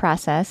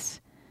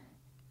process,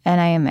 and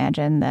I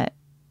imagine that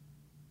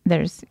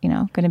there's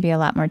going to be a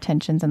lot more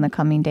tensions in the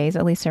coming days,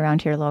 at least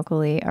around here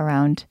locally,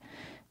 around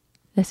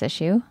this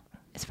issue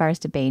as far as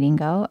debating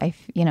go. I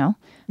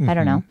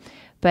don't know,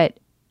 but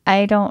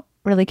I don't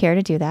really care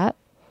to do that.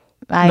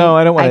 I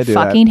don't want to do that.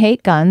 I fucking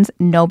hate guns.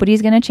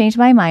 Nobody's going to change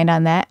my mind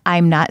on that.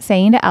 I'm not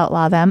saying to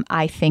outlaw them.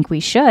 I think we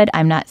should.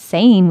 I'm not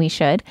saying we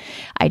should.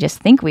 I just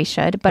think we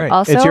should. But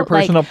also, it's your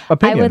personal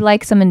opinion. I would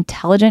like some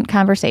intelligent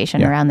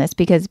conversation around this,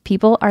 because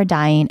people are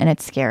dying and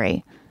it's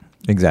scary.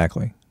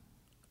 Exactly.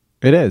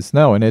 It is.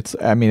 No, and it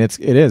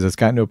is. It's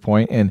gotten to a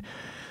point, and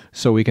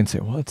so we can say,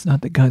 well, it's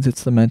not the guns,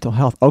 it's the mental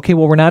health. Okay,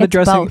 well, we're not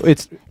addressing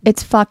both.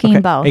 It's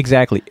fucking both.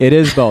 Exactly. It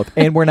is both.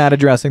 And we're not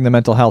addressing the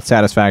mental health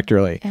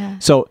satisfactorily. Yeah.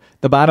 So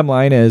the bottom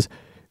line is,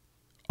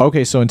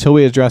 okay, so until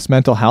we address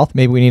mental health,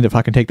 maybe we need to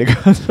fucking take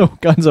the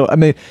guns away. I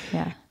mean,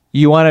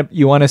 you want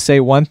to say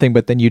one thing,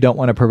 but then you don't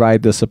want to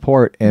provide the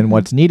support and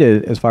what's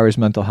needed as far as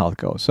mental health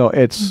goes. So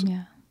it's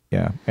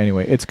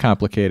anyway, it's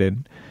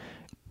complicated,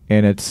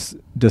 and it's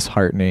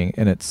disheartening,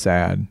 and it's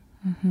sad.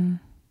 Mm-hmm.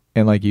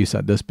 And like you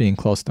said, this being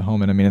close to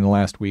home, and I mean, in the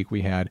last week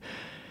we had,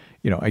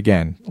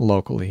 again,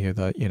 locally,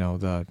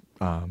 the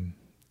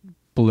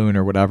balloon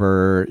or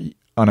whatever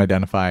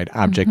unidentified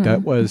object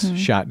that was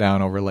shot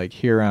down over Lake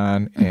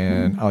Huron.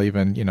 And I'll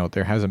even,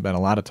 there hasn't been a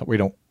lot of we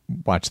don't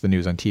watch the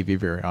news on TV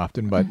very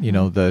often, but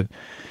the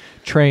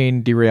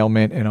train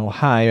derailment in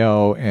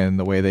Ohio and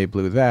the way they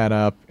blew that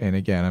up. And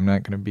again, I'm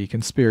not going to be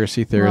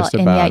conspiracy theorist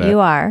about it. And yet you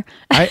are.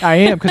 I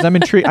am, because I'm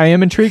intrigued. I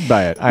am intrigued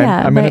by it.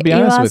 I'm going to be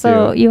honest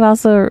with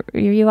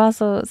you. You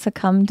also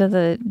succumb to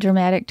the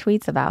dramatic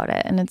tweets about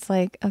it, and it's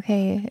like,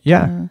 okay.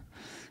 Yeah.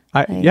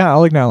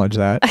 I'll acknowledge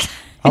that.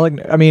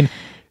 I mean,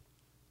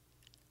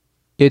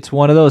 it's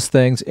one of those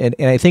things, and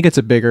I think it's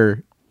a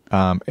bigger.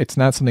 It's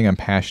not something I'm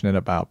passionate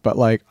about, but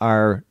like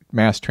our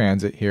mass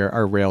transit here,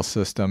 our rail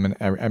system, and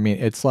I mean,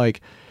 it's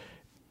like,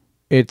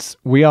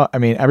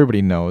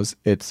 everybody knows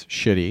it's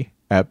shitty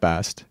at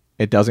best.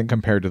 It doesn't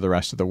compare to the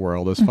rest of the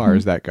world as far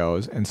as that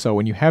goes. And so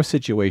when you have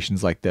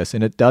situations like this,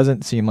 and it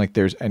doesn't seem like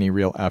there's any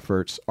real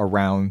efforts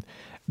around,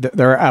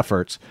 there are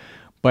efforts,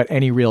 but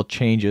any real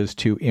changes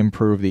to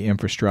improve the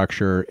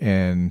infrastructure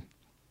and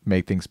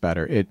make things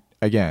better.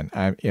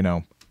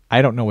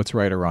 I don't know what's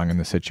right or wrong in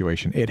the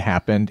situation. It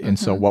happened, and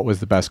so what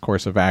was the best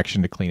course of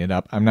action to clean it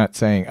up? I'm not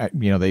saying,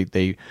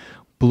 they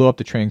blew up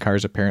the train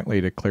cars apparently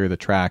to clear the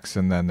tracks,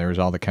 and then there was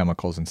all the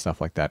chemicals and stuff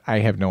like that. I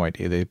have no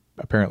idea. They've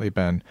apparently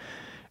been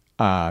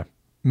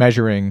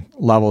measuring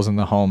levels in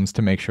the homes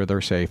to make sure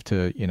they're safe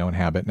to,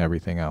 inhabit and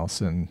everything else.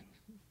 And,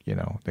 I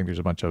think there's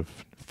a bunch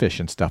of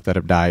fish and stuff that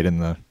have died in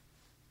the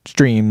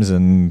streams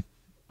and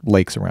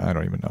lakes around. I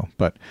don't even know,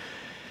 but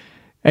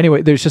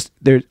anyway,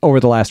 over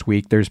the last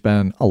week, there's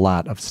been a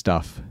lot of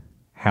stuff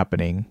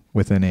happening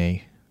within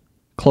a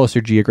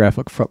closer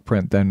geographic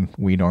footprint than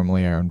we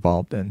normally are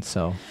involved in.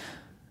 So,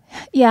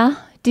 yeah.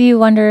 Do you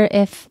wonder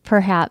if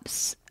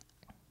perhaps,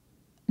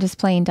 just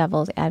playing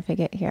devil's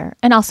advocate here,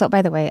 and also,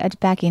 by the way,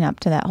 backing up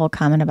to that whole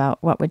comment about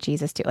what would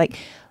Jesus do, like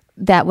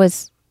that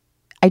was,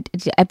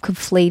 I'm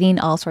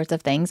conflating all sorts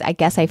of things. I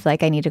guess I feel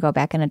like I need to go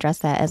back and address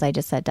that, as I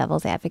just said,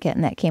 devil's advocate,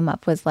 and that came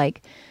up was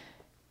like,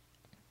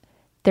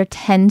 there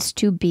tends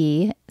to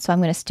be, so I'm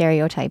going to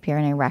stereotype here,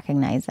 and I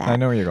recognize that. I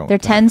know where you're going. There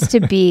tends to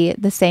be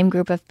the same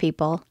group of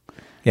people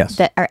yes,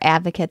 that are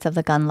advocates of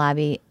the gun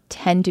lobby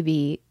tend to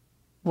be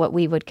what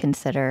we would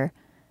consider,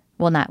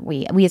 well, not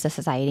we as a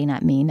society,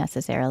 not me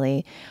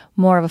necessarily,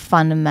 more of a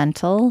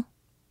fundamental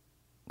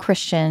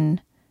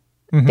Christian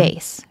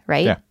base,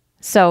 right? Yeah.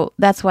 So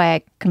that's why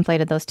I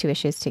conflated those two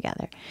issues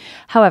together.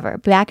 However,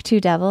 back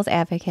to devil's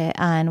advocate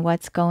on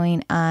what's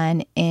going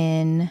on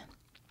in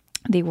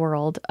the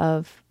world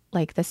of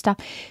like this stuff.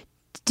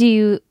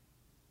 Is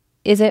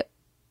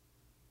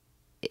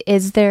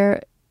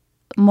there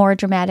more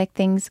dramatic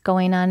things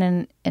going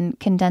on and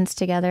condensed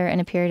together in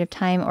a period of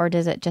time, or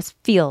does it just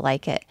feel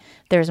like it?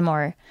 There's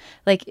more,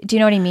 like, do you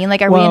know what I mean?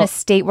 Like, are we in a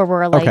state where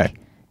we're like,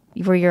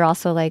 where you're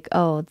also like,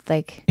 oh,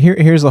 like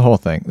here's the whole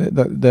thing.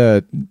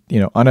 The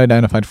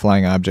unidentified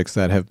flying objects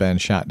that have been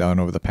shot down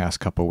over the past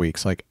couple of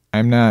weeks. Like,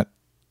 I'm not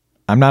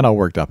all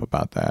worked up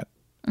about that.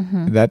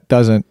 That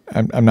doesn't,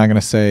 I'm not going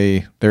to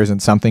say there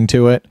isn't something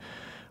to it,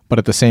 but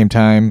at the same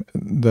time,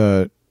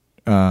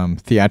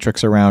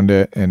 theatrics around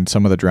it and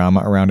some of the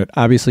drama around it.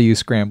 Obviously, you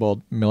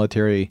scrambled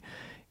military,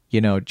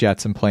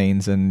 jets and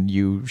planes, and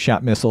you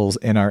shot missiles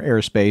in our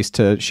airspace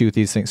to shoot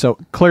these things. So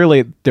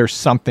clearly, there's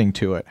something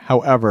to it.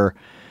 However,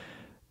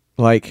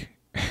 like,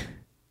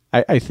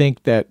 I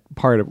think that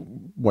part of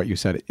what you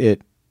said,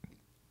 it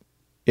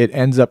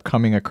ends up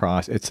coming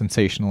across, it's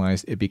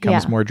sensationalized, it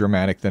becomes more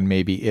dramatic than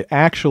maybe it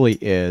actually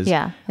is.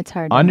 Yeah, it's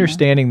hard.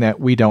 Understanding that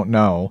we don't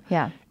know.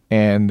 Yeah.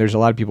 And there's a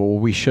lot of people, well,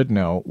 we should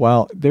know.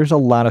 Well, there's a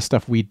lot of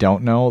stuff we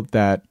don't know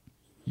that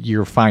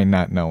you're fine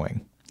not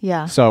knowing.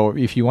 Yeah. So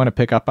if you want to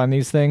pick up on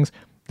these things,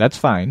 that's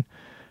fine.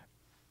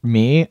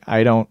 Me,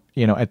 I don't,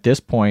 at this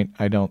point,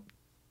 I don't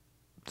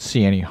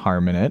see any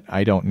harm in it.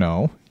 I don't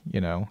know,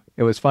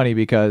 It was funny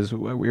because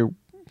we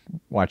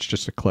watched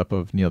just a clip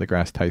of Neil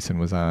deGrasse Tyson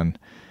was on,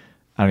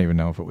 I don't even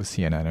know if it was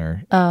CNN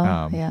or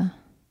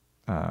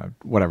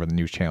whatever the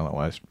news channel it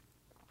was,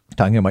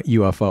 talking about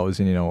UFOs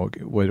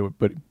and, would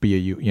it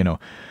be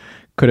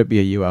could it be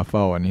a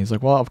UFO? And he's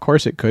like, well, of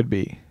course it could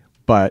be.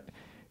 But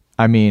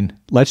I mean,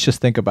 let's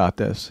just think about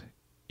this.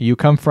 You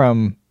come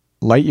from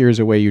light years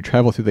away, you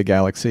travel through the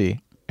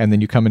galaxy, and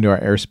then you come into our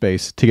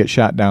airspace to get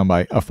shot down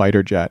by a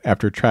fighter jet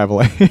after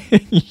traveling.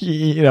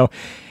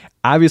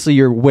 Obviously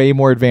you're way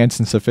more advanced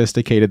and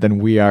sophisticated than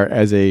we are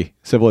as a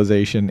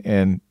civilization.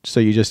 And so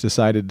you just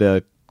decided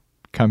to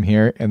come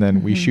here and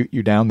then we shoot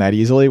you down that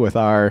easily with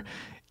our,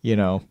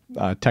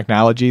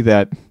 technology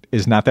that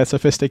is not that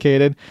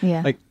sophisticated.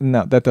 Yeah. Like,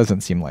 no, that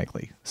doesn't seem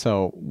likely.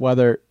 So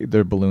whether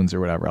they're balloons or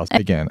whatever else,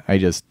 again, I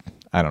don't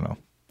know.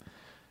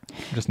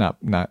 I'm just not.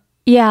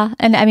 Yeah.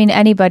 And I mean,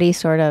 anybody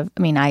sort of,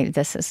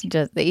 this is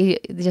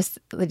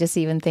just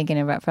even thinking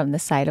about from the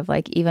side of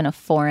like even a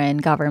foreign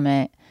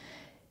government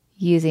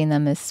using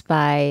them as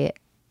spy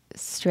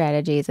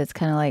strategies. It's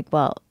kind of like,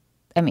 well,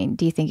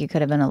 do you think you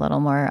could have been a little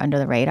more under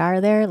the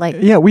radar there? Like,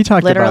 yeah, we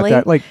talked literally?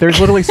 about that. Like, there's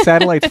literally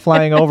satellites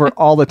flying over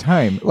all the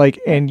time. Like,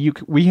 and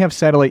we have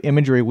satellite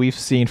imagery we've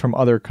seen from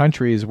other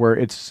countries where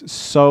it's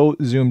so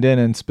zoomed in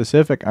and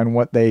specific on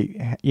what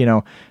they,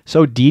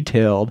 so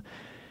detailed.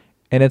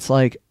 And it's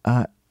like,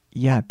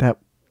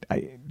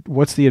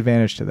 what's the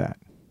advantage to that?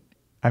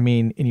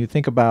 And you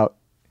think about,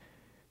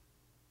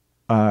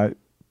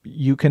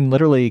 you can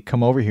literally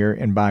come over here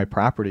and buy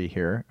property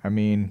here.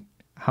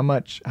 How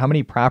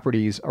many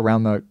properties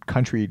around the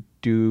country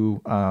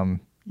do,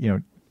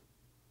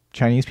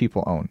 Chinese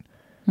people own?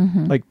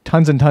 Mm-hmm. Like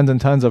tons and tons and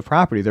tons of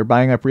property. They're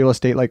buying up real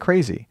estate like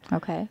crazy.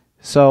 Okay.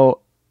 So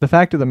the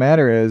fact of the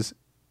matter is,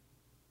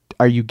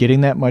 are you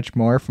getting that much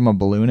more from a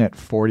balloon at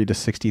 40 to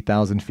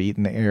 60,000 feet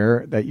in the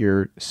air that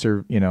you're,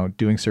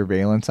 doing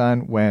surveillance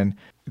on when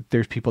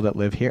there's people that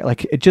live here?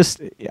 Like, it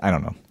just, I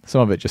don't know.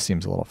 Some of it just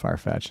seems a little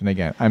far-fetched. And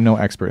again, I'm no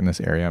expert in this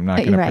area. I'm not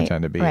going to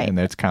pretend to be. And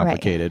it's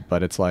complicated,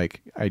 but it's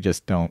like, I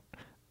just don't,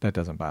 that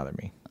doesn't bother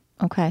me.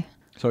 Okay.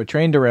 So a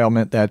train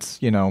derailment that's,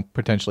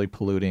 potentially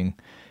polluting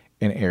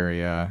an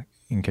area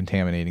and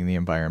contaminating the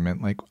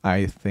environment, like,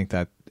 I think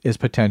that is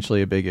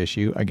potentially a big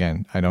issue.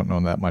 Again, I don't know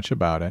that much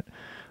about it.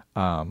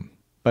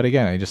 But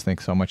again, I just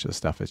think so much of the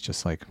stuff is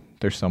just like,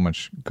 there's so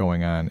much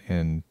going on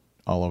in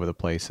all over the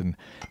place. And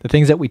the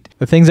things that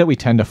we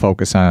tend to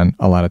focus on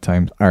a lot of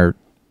times are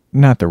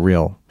not the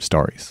real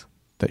stories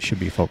that should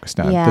be focused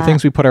on. Yeah. The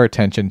things we put our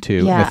attention to,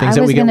 Yeah, and the things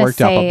that we get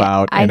worked up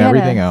about and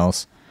everything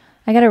else.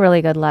 I got a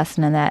really good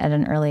lesson in that at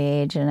an early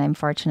age, and I'm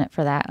fortunate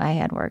for that. I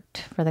had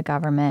worked for the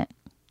government,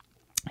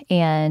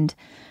 and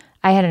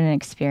I had an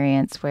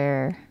experience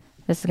where,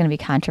 this is going to be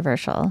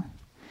controversial,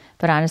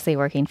 but honestly,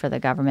 working for the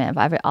government,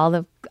 all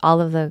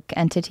of the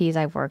entities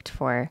I've worked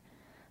for,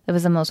 it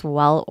was the most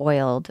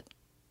well-oiled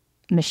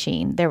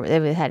machine.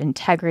 It had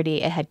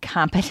integrity, it had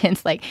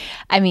competence.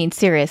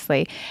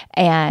 Seriously.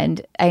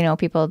 And I know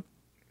people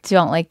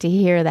don't like to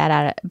hear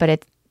that, but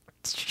it's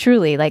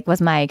truly was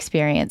my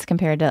experience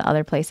compared to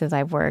other places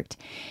I've worked.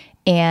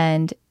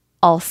 And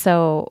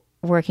also,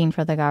 working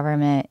for the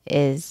government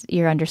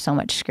you're under so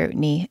much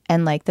scrutiny,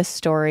 and the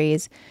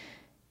stories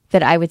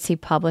that I would see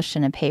published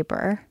in a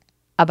paper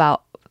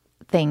about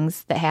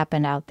things that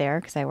happened out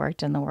there, because I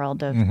worked in the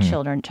world of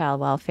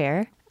child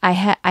welfare.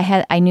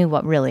 I knew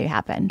what really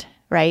happened,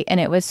 right? And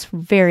it was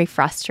very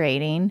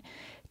frustrating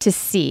to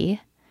see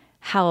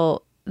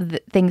how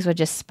things would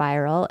just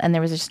spiral, and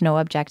there was just no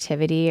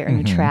objectivity or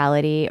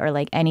neutrality or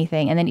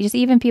anything. And then just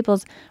even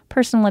people's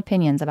personal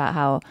opinions about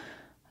how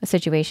a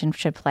situation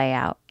should play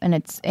out.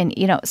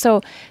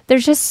 So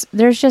there's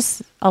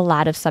just a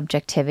lot of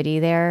subjectivity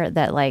there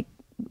that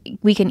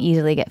we can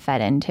easily get fed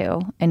into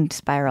and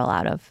spiral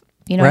out of.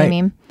 You know what I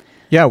mean?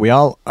 Yeah, we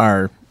all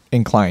are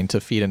inclined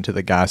to feed into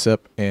the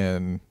gossip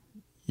and,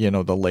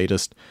 the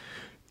latest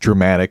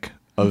dramatic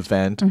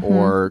event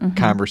or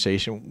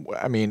conversation.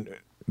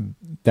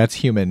 That's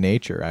human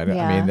nature.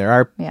 There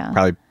are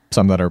probably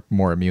some that are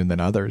more immune than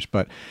others.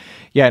 But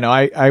yeah, no,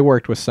 I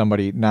worked with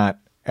somebody, not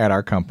at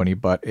our company,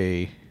 but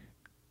a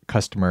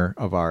customer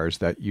of ours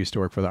that used to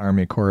work for the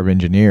Army Corps of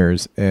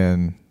Engineers.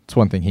 And it's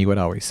one thing he would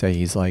always say.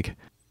 He's like,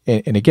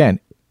 and again,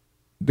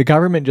 the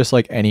government, just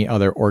like any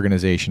other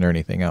organization or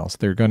anything else,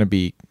 they're going to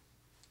be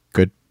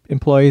good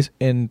employees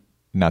and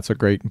not so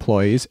great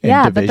employees and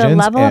yeah, but the divisions.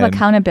 level of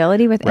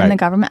accountability within the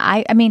government,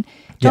 I mean,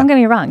 don't get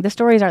me wrong, the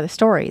stories are the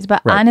stories,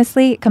 but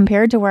honestly,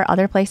 compared to where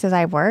other places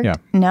I've worked,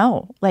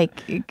 no.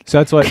 Like,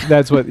 so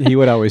that's what he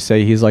would always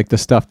say. He's like, the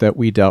stuff that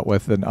we dealt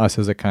with, and us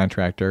as a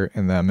contractor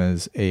and them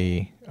as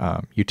a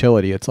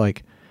utility, it's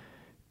like,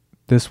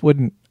 this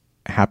wouldn't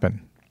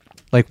happen.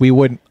 Like, we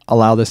wouldn't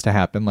allow this to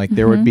happen. Like,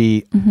 there would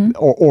be,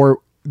 or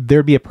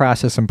there'd be a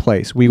process in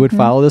place. We would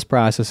follow this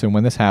process, and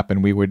when this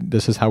happened,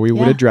 this is how we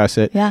would address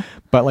it. Yeah.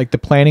 But like the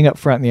planning up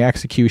front and the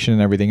execution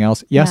and everything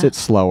else, yes, it's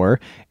slower,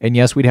 and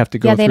yes, we'd have to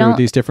go through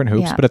these different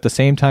hoops. But at the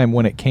same time,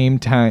 when it came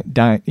time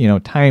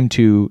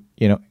to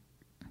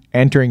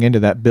entering into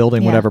that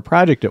building, whatever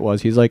project it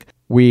was, he's like,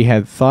 we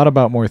had thought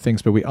about more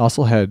things, but we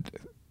also had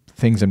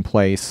things in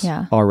place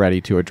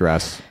already to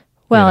address.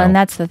 Well, and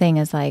that's the thing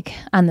is, like,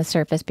 on the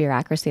surface,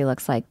 bureaucracy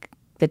looks like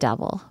the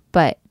devil,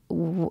 but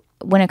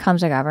when it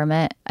comes to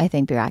government, I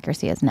think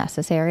bureaucracy is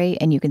necessary,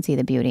 and you can see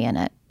the beauty in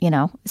it,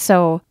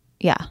 So,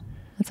 yeah,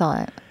 that's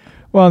all.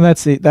 Well, and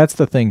that's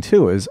the thing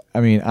too. Is,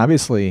 I mean,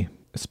 obviously,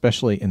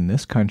 especially in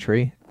this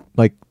country,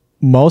 like,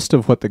 most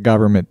of what the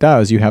government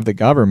does, you have the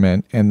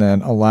government, and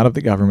then a lot of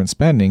the government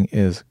spending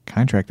is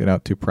contracted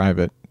out to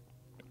private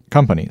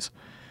companies.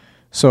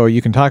 So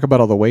you can talk about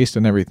all the waste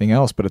and everything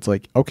else, but it's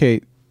like, okay,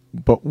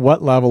 but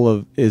what level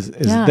of is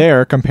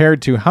there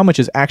compared to how much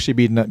is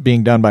actually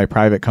being done by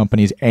private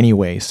companies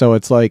anyway? So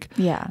it's like,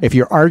 if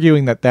you're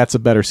arguing that that's a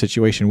better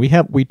situation, we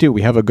have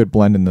a good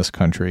blend in this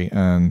country,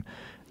 and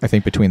I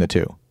think between the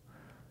two.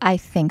 I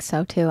think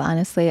so too.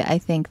 Honestly, I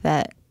think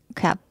that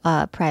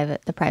the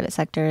private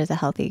sector is a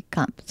healthy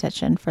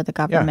competition for the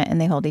government, and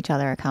they hold each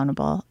other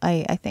accountable.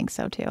 I think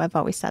so too. I've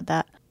always said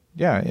that.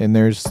 Yeah, and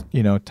there's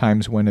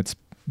times when it's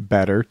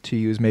better to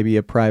use maybe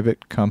a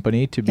private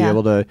company to be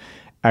able to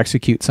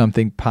execute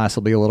something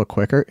possibly a little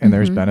quicker, and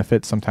there's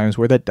benefits sometimes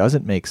where that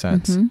doesn't make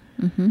sense.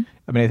 I mean,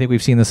 I think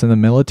we've seen this in the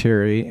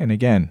military, and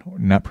again,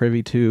 not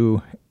privy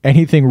to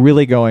anything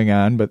really going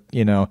on, but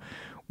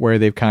where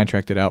they've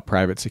contracted out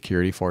private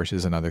security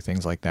forces and other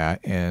things like that,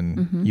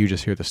 and you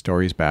just hear the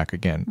stories back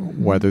again,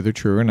 whether they're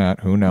true or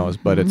not, who knows,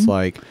 but it's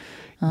like,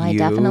 well, I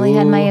definitely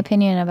had my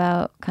opinion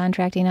about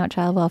contracting out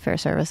child welfare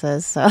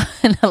services. So,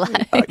 a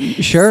lot,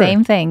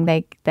 same thing.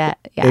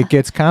 It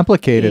gets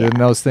complicated in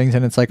those things,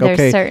 and it's like,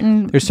 there's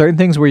certain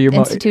things where you're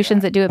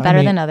institutions that do it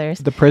better than others.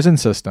 The prison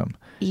system.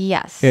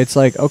 Yes. It's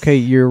like, okay,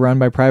 you're run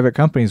by private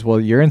companies.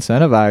 Well, you're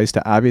incentivized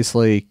to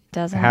obviously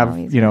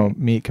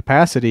meet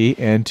capacity,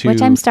 and to,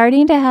 which I'm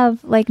starting to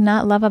have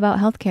not love about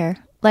healthcare.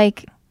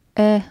 Like,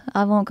 I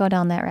won't go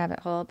down that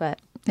rabbit hole, but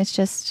it's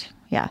just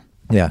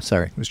Yeah,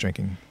 sorry, I was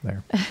drinking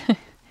there.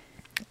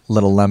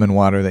 Little lemon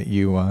water that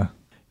you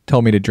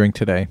told me to drink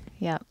today.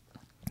 Yeah.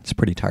 It's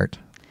pretty tart.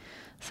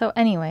 So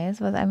anyways,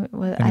 was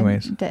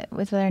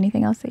there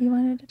anything else that you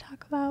wanted to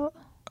talk about?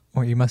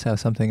 Well, you must have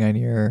something on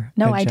your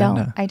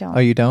agenda. I don't. Oh,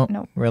 you don't?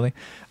 No. Really?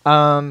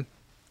 I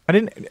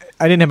didn't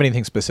have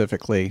anything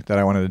specifically that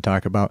I wanted to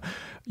talk about.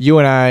 You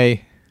and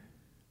I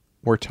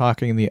were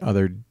talking the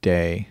other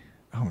day.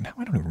 Oh, now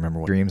I don't even remember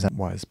what dreams that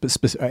was.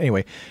 But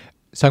anyway,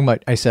 talking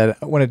about, I said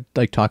I want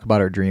to talk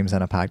about our dreams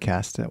on a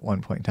podcast at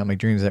one point in time, like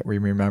dreams that we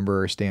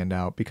remember or stand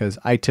out, because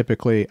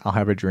I'll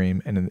have a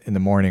dream, and in the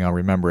morning I'll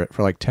remember it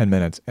for 10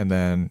 minutes, and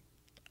then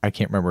I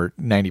can't remember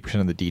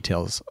 90% of the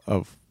details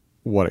of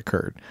what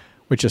occurred,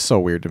 which is so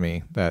weird to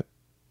me that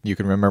you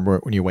can remember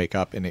it when you wake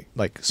up, and it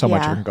much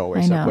can go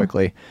away so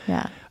quickly.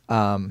 Yeah.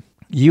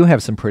 You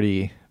have some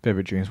pretty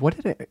vivid dreams.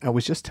 I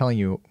was just telling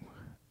you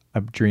a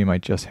dream I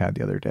just had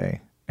the other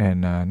day, and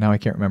now I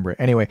can't remember it.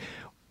 Anyway,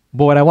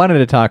 but what I wanted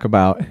to talk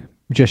about,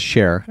 just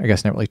share, I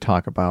guess not really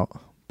talk about,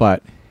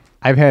 but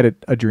I've had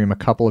a dream a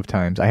couple of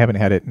times. I haven't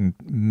had it in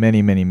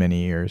many, many,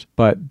 many years.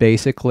 But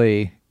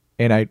basically,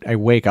 and I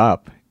wake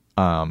up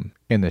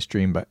in this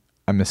dream, but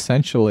I'm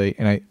essentially,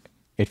 and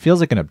it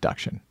feels like an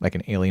abduction, like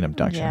an alien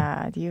abduction.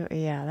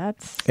 Yeah,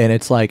 that's... And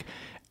it's like,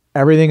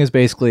 everything is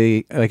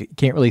basically, you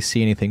can't really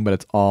see anything, but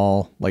it's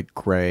all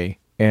gray.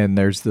 And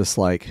there's this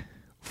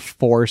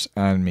force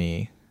on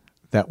me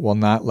that will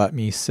not let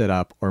me sit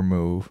up or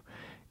move.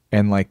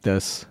 And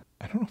this,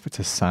 I don't know if it's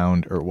a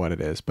sound or what it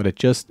is, but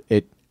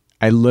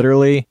I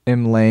literally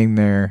am laying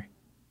there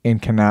and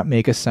cannot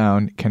make a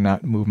sound,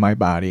 cannot move my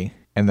body.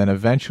 And then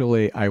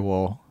eventually I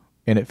will,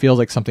 and it feels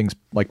like something's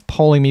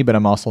pulling me, but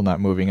I'm also not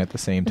moving at the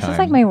same time.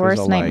 This is my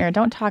worst nightmare.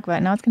 Don't talk about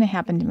it. Now it's going to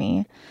happen to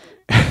me.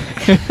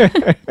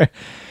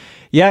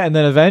 Yeah. And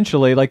then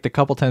eventually, the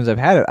couple times I've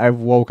had it, I've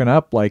woken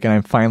up and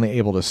I'm finally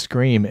able to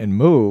scream and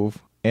move.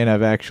 And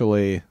I've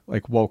actually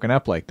woken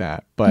up like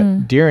that.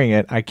 But during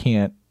it, I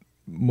can't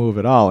move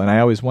at all, and I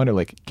always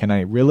wonder, can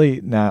I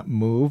really not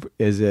move?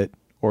 Is it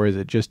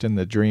just in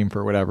the dream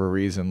for whatever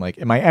reason?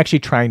 Am I actually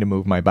trying to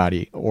move my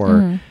body,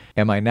 or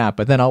am I not?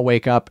 But then I'll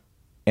wake up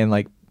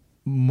and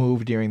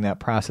move during that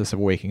process of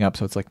waking up,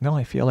 so it's no,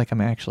 I feel like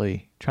I'm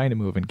actually trying to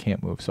move and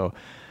can't move. So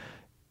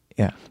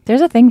yeah,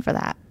 there's a thing for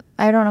that.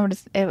 I don't know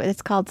what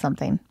it's called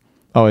something.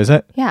 Oh, is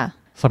it? Yeah,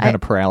 some kind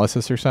of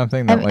paralysis or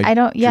something. I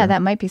don't. Yeah,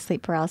 that might be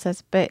sleep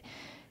paralysis, but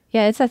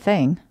yeah, it's a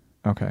thing.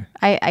 Okay.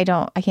 I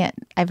can't,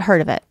 I've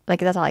heard of it. Like,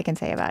 that's all I can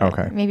say about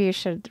Okay. it. Maybe you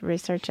should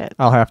research it.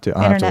 I'll have to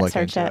Internet look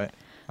search into it. it.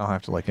 I'll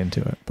have to look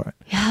into it, but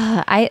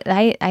Yeah,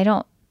 I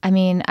don't, I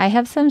mean, I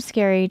have some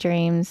scary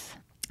dreams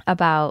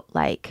about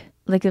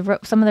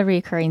some of the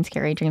recurring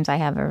scary dreams I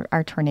have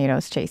are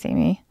tornadoes chasing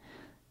me.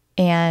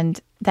 And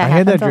that I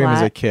had happens that dream a lot.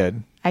 as a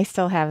kid. I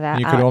still have that.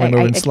 You could only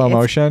move in slow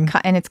motion.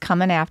 And it's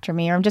coming after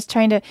me, or I'm just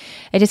trying to,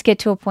 I just get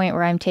to a point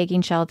where I'm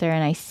taking shelter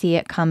and I see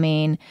it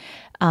coming.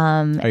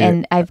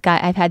 And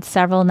I've had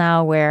several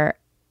now where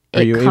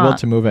are you able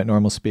to move at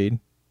normal speed?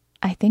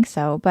 I think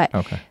so, but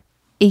okay.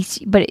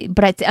 But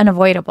it's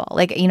unavoidable.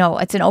 Like,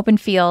 it's an open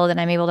field and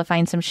I'm able to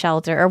find some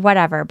shelter or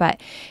whatever, but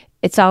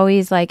it's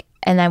always like,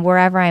 and then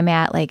wherever I'm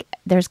at, like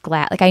there's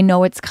glass, like I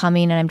know it's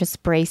coming and I'm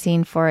just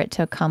bracing for it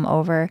to come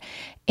over.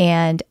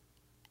 And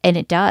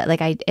it does,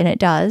 like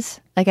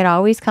it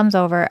always comes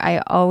over.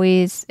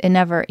 It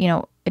never,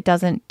 it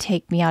doesn't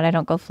take me out. I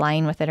don't go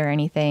flying with it or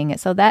anything.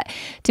 So that,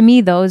 to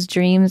me, those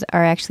dreams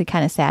are actually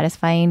kind of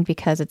satisfying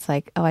because it's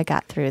like, oh, I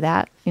got through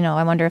that.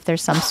 I wonder if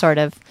there's some sort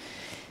of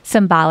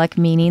symbolic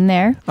meaning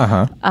there.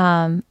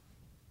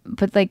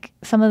 But like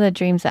some of the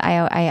dreams that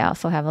I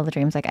also have all the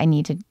dreams, like I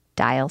need to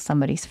dial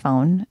somebody's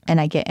phone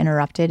and I get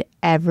interrupted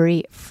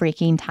every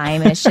freaking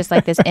time. And it's just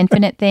like this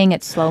infinite thing.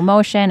 It's slow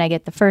motion. I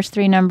get the first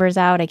 3 numbers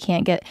out. I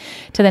can't get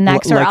to the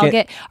next,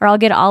 I'll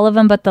get all of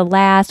them, but the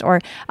last,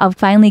 or I'll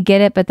finally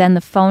get it, but then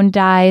the phone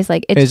dies.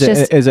 Like it's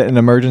is it an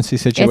emergency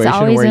situation? It's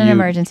always an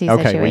emergency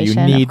situation.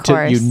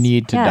 Where you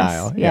need to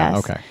dial. Yeah. Yes.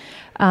 Okay.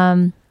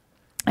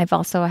 I've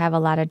also have a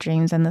lot of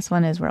dreams, and this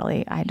one is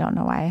really, I don't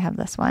know why I have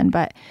this one,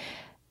 but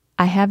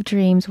I have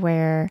dreams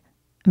where,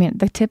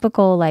 the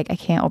typical, like I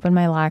can't open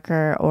my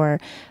locker, or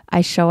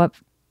I show up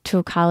to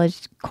a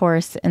college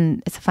course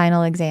and it's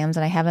final exams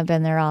and I haven't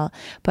been there all.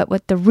 But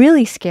what the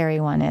really scary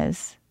one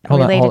is,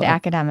 related to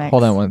academics.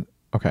 Hold on one.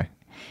 Okay.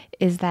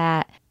 Is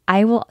that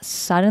I will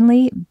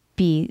suddenly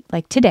be,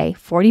 like today,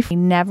 40,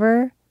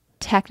 never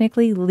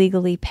technically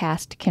legally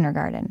passed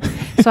kindergarten.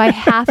 So I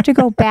have to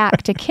go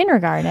back to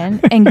kindergarten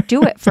and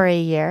do it for a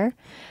year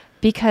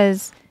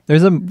because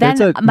there's a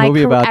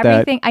movie about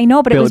that. I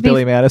know, but it was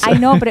Billy Madison. I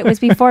know, but it was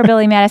before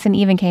Billy Madison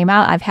even came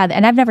out.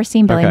 I've never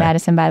seen Billy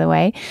Madison, by the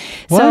way.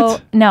 What?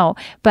 So no,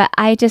 but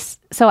I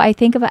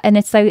think about, and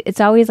it's like,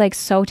 it's always like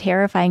so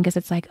terrifying because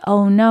it's like,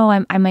 oh no,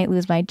 I might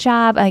lose my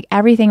job. Like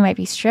everything might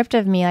be stripped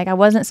of me. Like I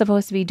wasn't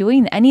supposed to be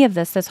doing any of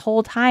this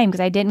whole time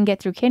because I didn't get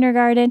through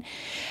kindergarten.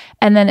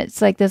 And then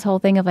it's like this whole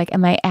thing of like,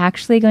 am I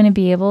actually going to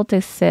be able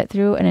to sit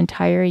through an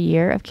entire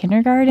year of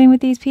kindergarten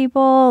with these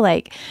people?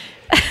 Like,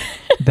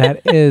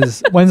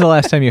 when's the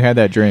last time you had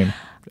that dream?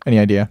 Any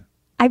idea?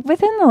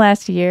 Within the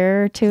last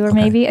year or two, or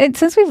maybe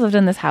since we've lived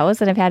in this house,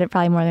 and I've had it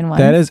probably more than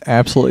once. That is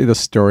absolutely the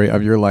story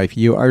of your life.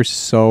 You are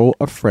so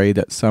afraid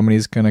that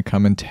somebody's going to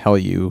come and tell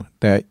you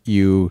that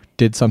you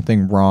did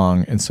something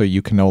wrong, and so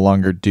you can no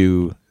longer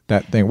do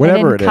that thing.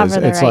 Whatever it is,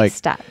 it's like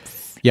steps.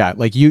 Yeah,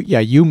 like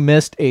you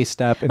missed a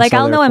step. And like so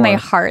I'll know in my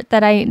heart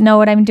that I know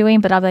what I'm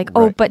doing, but I'll be like,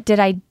 oh, but did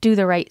I do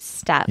the right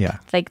step? Yeah.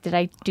 Like, did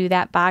I do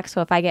that box?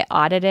 So if I get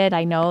audited,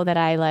 I know that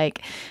I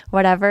like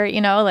whatever,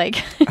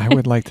 like. I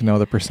would like to know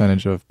the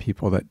percentage of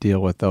people that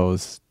deal with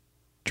those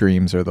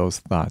dreams or those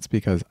thoughts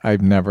because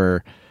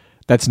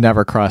that's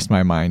never crossed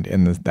my mind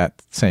in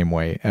that same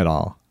way at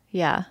all.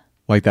 Yeah.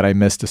 Like that I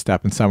missed a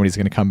step and somebody's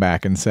going to come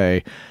back and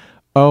say,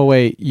 oh,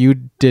 wait, you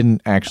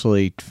didn't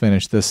actually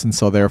finish this. And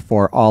so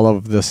therefore all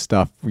of this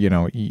stuff,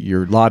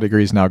 your law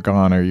degree is now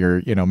gone or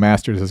your,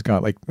 master's is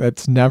gone. Like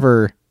that's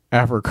never,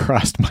 ever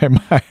crossed my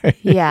mind.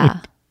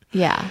 Yeah.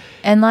 Yeah.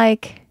 And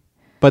like.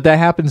 But that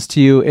happens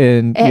to you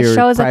in your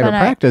private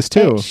practice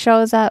too. It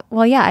shows up.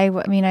 Well, yeah. I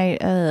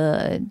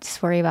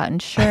just worry about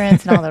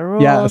insurance and all the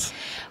rules. Yes.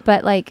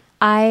 But like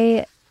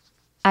I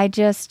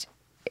just,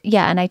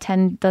 yeah.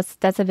 And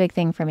that's a big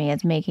thing for me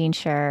is making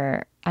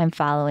sure I'm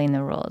following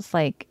the rules.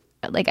 I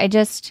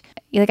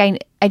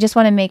just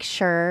want to make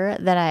sure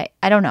that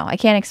I don't know. I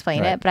can't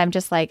explain it, but I'm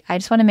just like, I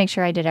just want to make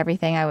sure I did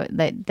everything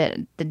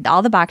that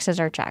all the boxes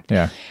are checked.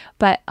 Yeah.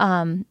 But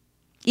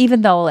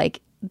even though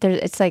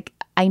it's like,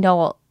 I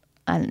know,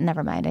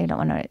 never mind. I don't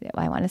want to,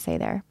 I want to say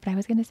there, but I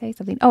was going to say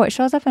something. Oh, it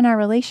shows up in our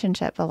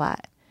relationship a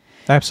lot.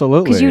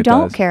 Absolutely. Because you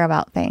don't care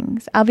about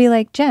things. I'll be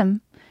like,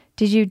 Jim,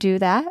 did you do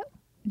that?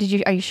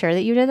 Are you sure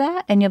that you did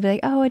that? And you'll be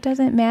like, oh, it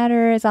doesn't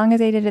matter as long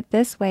as I did it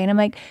this way. And I'm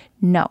like,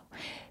 no.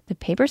 The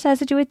paper says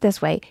to do it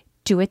this way.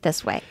 Do it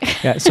this way.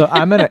 Yeah. So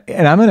I'm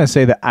gonna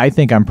say that I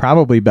think I'm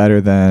probably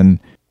better than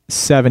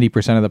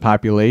 70% of the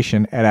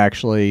population at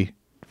actually.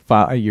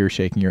 You're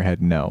shaking your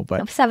head no,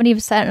 but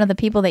 70% of the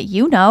people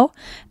that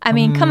I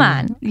mean, come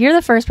on, you're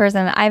the first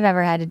person I've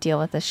ever had to deal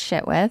with this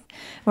shit with,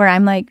 where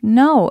I'm like,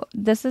 no,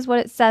 this is what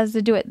it says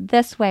to do it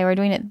this way. We're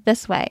doing it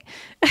this way.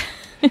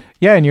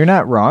 Yeah, and you're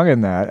not wrong in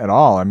that at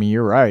all. I mean,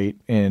 you're right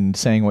in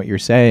saying what you're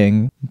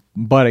saying,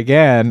 but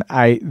again,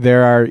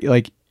 there are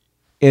like.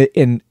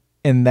 In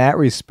that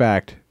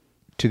respect,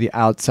 to the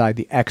outside,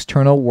 the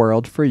external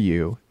world for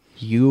you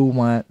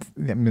want,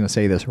 I'm going to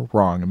say this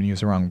wrong, I'm going to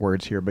use the wrong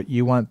words here, but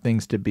you want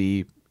things to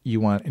be you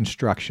want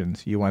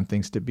instructions. You want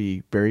things to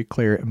be very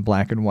clear and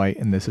black and white,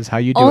 and this is how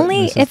you do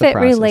Only it. if it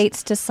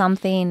relates to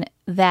something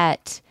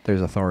that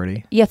there's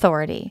authority.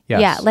 Authority.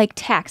 Yes. Yeah, like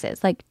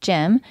taxes. Like,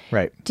 Jim,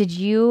 right. Did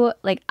you,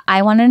 like,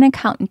 I want an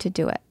accountant to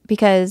do it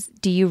because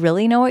do you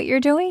really know what you're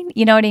doing?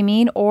 You know what I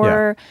mean?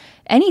 Or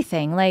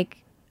anything. Like,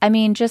 I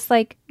mean, just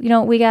like, you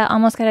know, we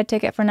almost got a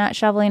ticket for not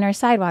shoveling our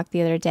sidewalk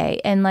the other day.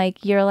 And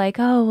like, you're like,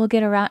 oh, we'll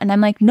get around. And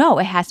I'm like, no,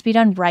 it has to be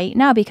done right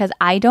now because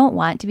I don't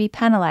want to be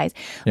penalized.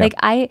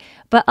 Yeah.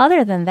 But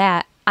other than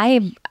that,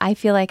 I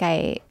feel like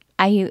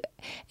and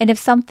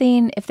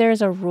if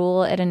there's a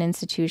rule at an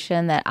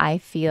institution that I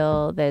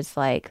feel that's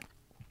like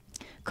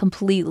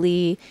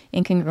completely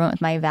incongruent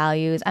with my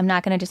values, I'm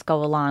not going to just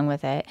go along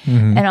with it.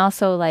 Mm-hmm. And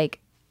also, like,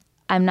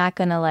 I'm not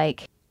going to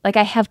like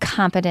I have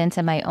confidence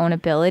in my own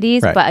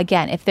abilities. Right. But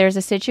again, if there's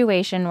a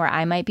situation where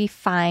I might be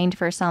fined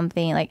for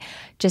something, like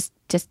just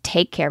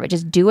take care of it.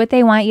 Just do what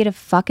they want you to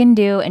fucking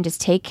do and just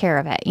take care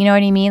of it. You know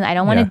what I mean? I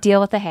don't want to deal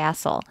with the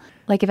hassle.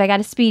 Like if I got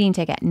a speeding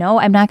ticket, no,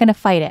 I'm not going to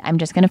fight it. I'm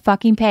just going to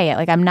fucking pay it.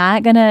 Like I'm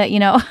not going to, you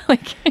know,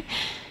 like.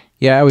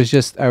 Yeah, I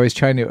was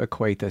trying to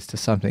equate this to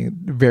something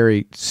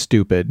very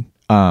stupid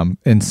and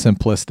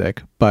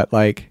simplistic. But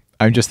like,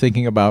 I'm just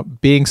thinking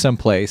about being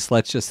someplace,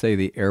 let's just say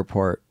the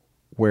airport,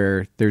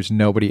 where there's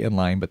nobody in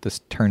line, but the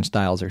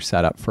turnstiles are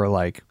set up for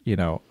like, you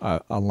know,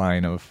 a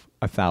line of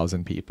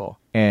 1,000 people.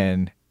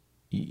 And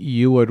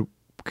you would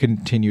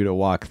continue to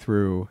walk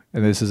through,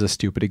 and this is a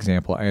stupid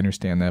example, I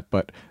understand that,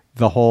 but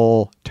the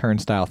whole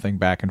turnstile thing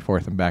back and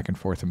forth and back and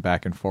forth and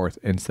back and forth,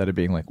 instead of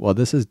being like, well,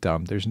 this is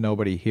dumb. There's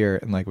nobody here.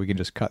 And like, we can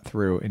just cut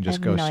through and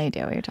just go. I have no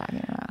idea what you're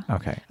talking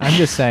about. Okay. I'm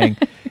just saying,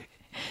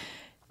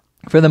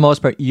 for the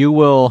most part,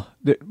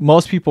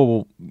 most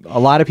people, a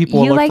lot of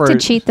people you will look like for to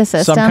cheat the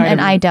system and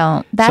I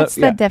don't. That's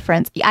the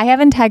difference. I have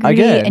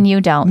integrity and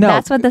you don't. No,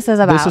 that's what this is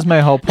about. This is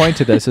my whole point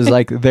to this is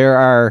like, there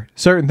are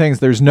certain things,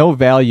 there's no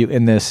value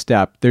in this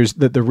step. There's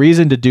the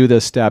reason to do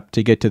this step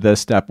to get to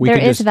this step. There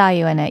is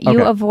value in it. Okay.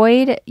 You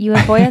avoid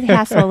the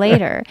hassle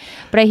later.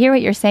 But I hear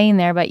what you're saying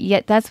there, but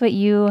yet that's what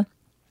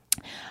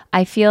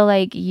I feel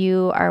like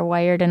you are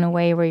wired in a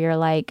way where you're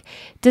like,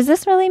 does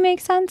this really make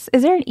sense?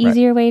 Is there an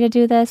easier way to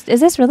do this? Is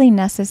this really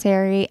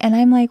necessary? And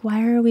I'm like,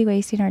 why are we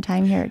wasting our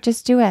time here?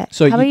 Just do it.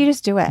 So how about you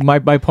just do it?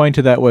 My point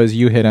to that was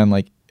you hit on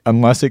like,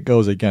 unless it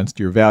goes against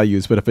your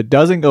values. But if it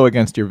doesn't go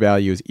against your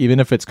values, even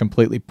if it's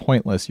completely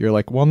pointless, you're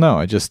like, well, no,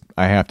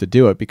 I have to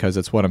do it because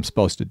it's what I'm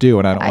supposed to do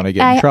and I don't want to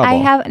get in trouble.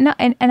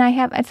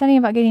 It's not even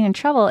about getting in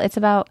trouble. It's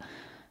about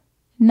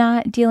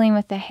not dealing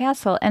with the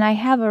hassle. And I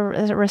have a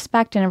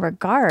respect and a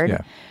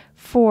regard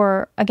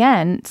for,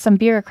 again, some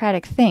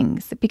bureaucratic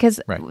things because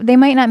they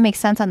might not make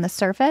sense on the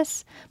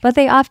surface, but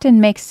they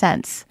often make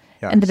sense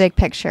in the big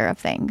picture of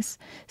things.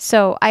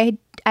 So I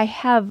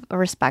have a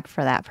respect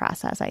for that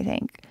process, I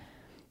think.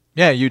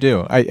 Yeah, you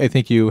do. I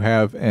think you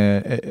have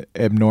an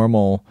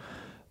abnormal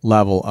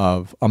level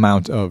of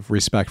amount of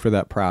respect for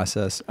that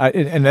process.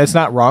 And that's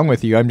not wrong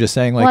with you. I'm just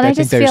saying, like, I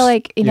just feel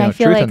like, I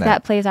feel like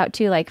that plays out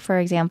too. Like, for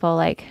example,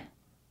 like,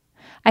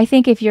 I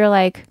think if you're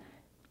like,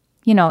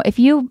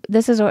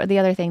 this is the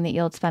other thing that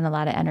you'll spend a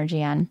lot of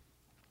energy on.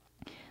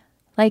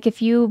 Like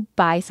if you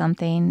buy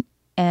something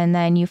and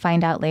then you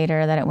find out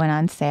later that it went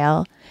on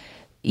sale,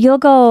 you'll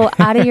go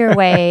out of your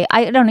way.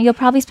 I don't know. You'll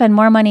probably spend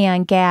more money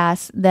on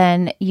gas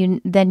than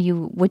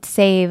you would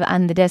save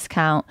on the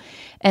discount,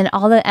 and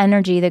all the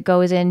energy that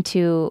goes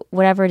into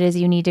whatever it is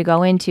you need to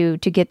go into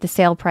to get the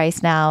sale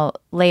price now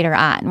later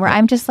on. Where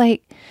I'm just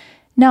like,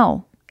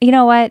 no, you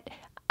know what?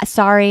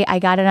 Sorry, I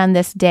got it on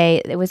this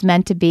day. It was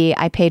meant to be.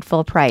 I paid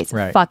full price.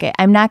 Right. Fuck it.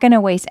 I'm not going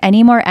to waste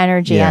any more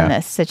energy on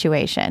this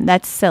situation.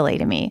 That's silly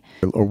to me.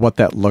 Or what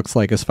that looks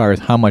like as far as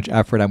how much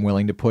effort I'm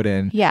willing to put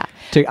in. Yeah.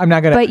 I'm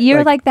not going to. But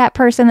you're like that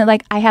person that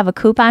like, I have a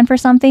coupon for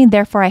something,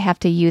 therefore I have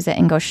to use it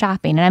and go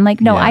shopping. And I'm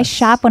like, no, I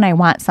shop when I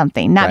want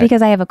something, not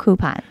because I have a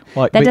coupon.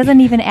 Well, that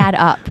doesn't even add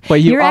up.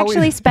 But you're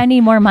actually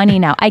spending more money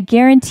now. I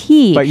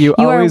guarantee but you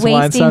are always wasting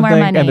want something more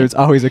money. And there's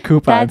always a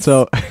coupon.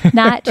 That's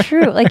not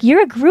true. Like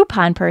you're a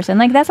Groupon person.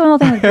 Like that's the whole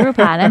thing with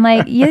Groupon. I'm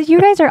like,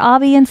 you guys are all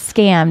being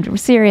scammed.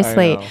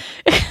 Seriously.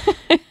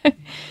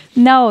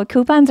 No,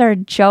 coupons are a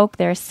joke.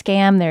 They're a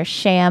scam. They're a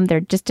sham.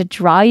 They're just to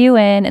draw you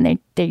in, and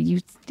they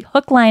use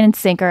hook, line, and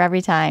sinker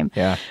every time.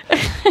 Yeah.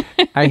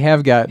 I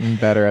have gotten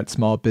better at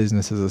small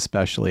businesses,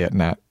 especially at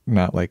not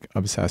like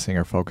obsessing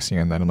or focusing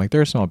on that. I'm like,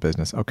 they're a small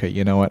business. Okay,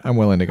 you know what? I'm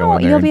willing to go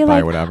in there and buy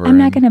like, whatever. I'm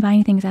not going to buy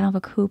anything because I don't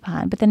have a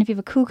coupon. But then if you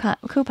have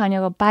a coupon,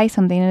 you'll go buy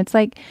something, and it's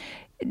like,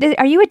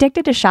 are you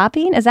addicted to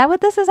shopping? Is that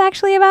what this is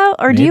actually about?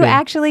 Or do you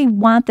actually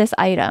want this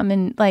item?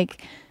 And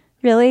like,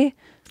 really?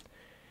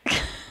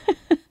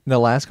 The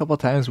last couple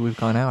of times we've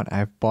gone out,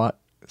 I've bought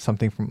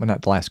something from,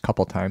 not the last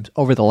couple of times,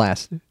 over the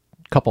last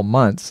couple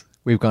months,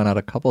 we've gone out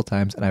a couple of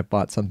times and I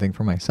bought something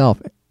for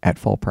myself at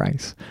full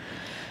price.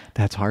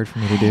 That's hard for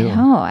me to do.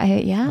 I'm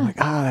like,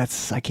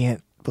 I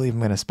can't believe I'm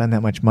going to spend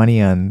that much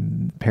money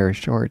on a pair of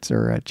shorts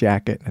or a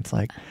jacket. And it's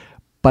like,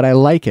 but I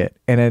like it,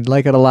 and I'd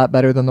like it a lot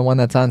better than the one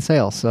that's on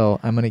sale. So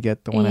I'm going to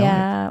get the one I like.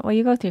 Yeah, well,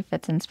 you go through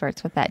fits and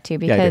spurts with that too,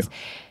 because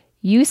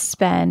you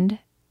spend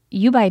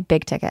you buy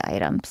big ticket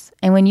items.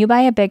 And when you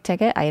buy a big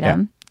ticket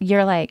item,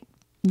 you're like,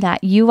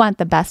 that you want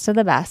the best of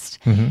the best.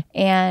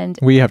 And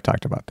we have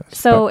talked about this.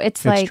 So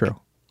it's like, true.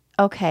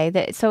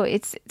 Okay.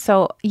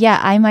 So yeah,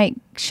 I might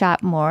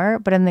shop more,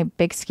 but in the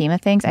big scheme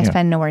of things, I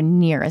spend nowhere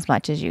near as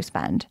much as you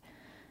spend.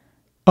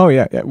 Oh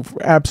yeah,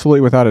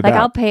 absolutely, without a doubt.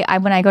 I'll pay,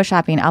 when I go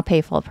shopping, I'll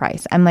pay full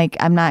price. I'm like,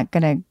 I'm not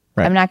going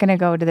to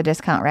go to the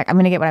discount rack. I'm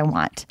going to get what I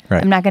want.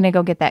 Right. I'm not going to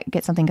go get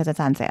something because it's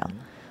on sale.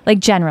 Like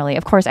generally,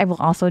 of course I will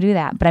also do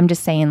that, but I'm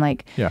just saying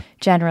like,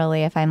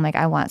 generally if I'm like,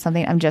 I want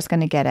something, I'm just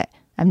going to get it.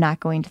 I'm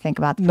not going to think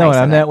about the price. No, and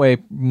I'm that way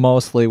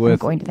mostly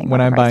with when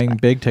I'm buying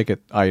big big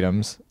ticket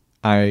items.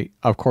 I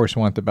of course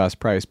want the best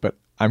price, but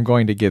I'm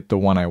going to get the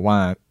one I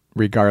want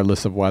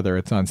regardless of whether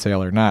it's on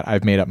sale or not.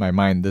 I've made up my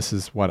mind. This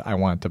is what I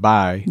want to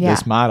buy.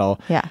 This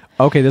model. Yeah.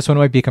 Okay, this one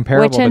might be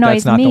comparable, but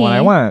that's not the one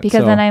I want.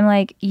 Because then I'm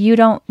like, you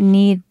don't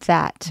need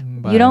that.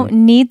 You don't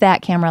need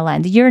that camera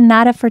lens. You're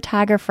not a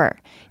photographer.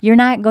 You're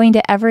not going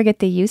to ever get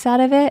the use out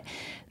of it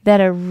that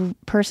a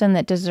person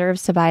that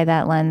deserves to buy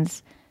that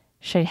lens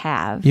should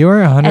have. You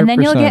are 100%. And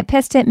then you'll get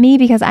pissed at me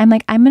because I'm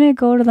like, I'm going to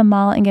go to the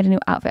mall and get a new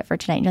outfit for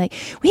tonight. And you're like,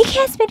 we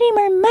can't spend any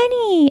more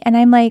money. And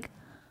I'm like,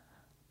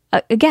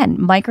 again,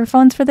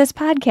 microphones for this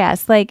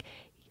podcast. Like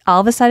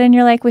all of a sudden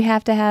you're like, we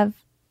have to have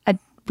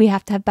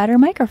better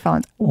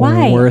microphones.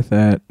 Why? Worth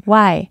it.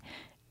 Why?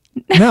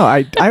 No,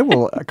 I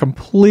will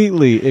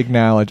completely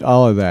acknowledge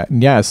all of that.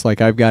 And yes, like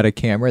I've got a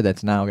camera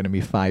that's now going to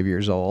be 5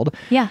 years old.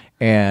 Yeah.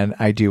 And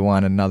I do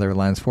want another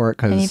lens for it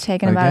because you've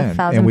taken about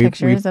 1,000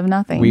 pictures of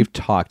nothing. We've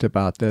talked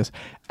about this.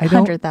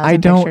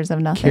 100,000 pictures of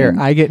nothing. Care.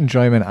 I get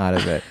enjoyment out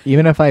of it,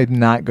 even if I'm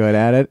not good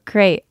at it.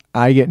 Great.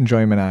 I get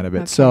enjoyment out of it.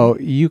 Okay. So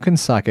you can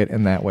suck it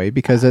in that way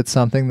because it's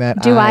something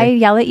that Do I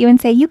yell at you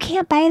and say, you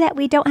can't buy that,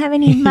 we don't have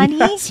any money?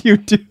 Yes, you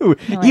do.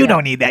 No, you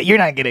don't need that. You're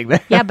not getting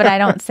that. Yeah, but I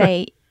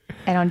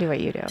don't do what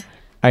you do.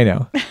 I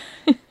know.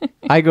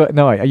 I go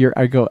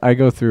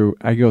through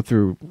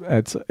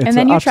it's and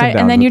then you try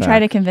that.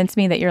 to convince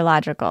me that you're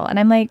logical. And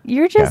I'm like,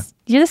 this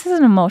is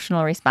an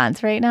emotional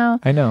response right now.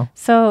 I know.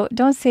 So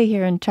don't sit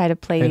here and try to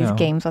play these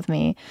games with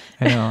me.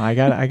 I know. I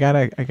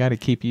gotta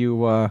keep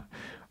you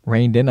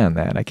reined in on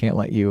that. I can't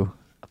let you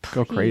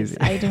go crazy.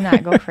 I do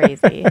not go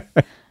crazy.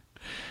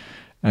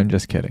 I'm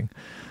just kidding.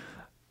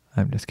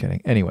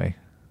 Anyway,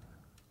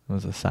 it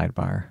was a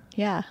sidebar.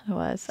 Yeah, it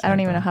was. I don't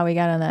even know how we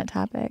got on that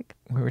topic.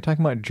 We were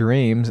talking about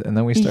dreams, and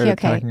then we started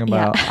talking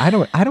about I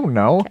don't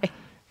know. Okay.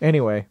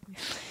 Anyway,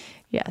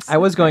 yes, I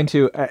was going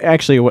to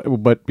actually,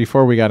 but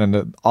before we got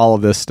into all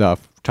of this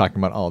stuff, talking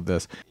about all of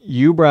this,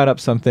 you brought up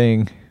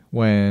something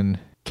when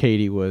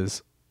Katie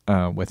was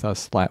with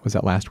us. Was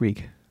that last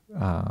week?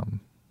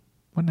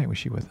 What night was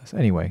she with us?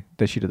 Anyway,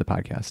 that she did the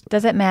podcast.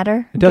 Does it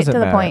matter? It doesn't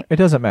matter. The point. It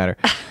doesn't matter.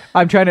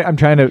 I'm trying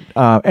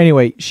to.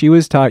 Anyway, you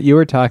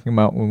were talking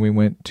about when we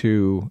went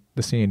to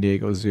the San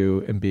Diego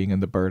Zoo and being in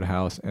the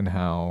birdhouse and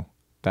how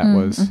that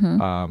was.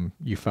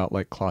 You felt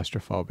like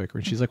claustrophobic,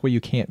 and she's like, "Well,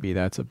 you can't be.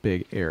 That's a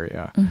big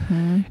area."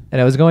 And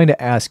I was going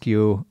to ask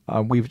you.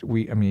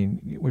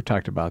 We've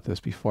talked about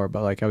this before,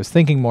 but like I was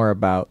thinking more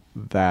about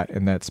that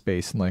in that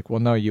space, and like, well,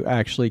 no, you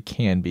actually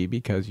can be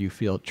because you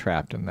feel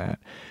trapped in that.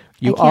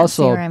 I can't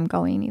see where I'm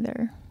going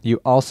either.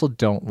 You also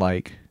don't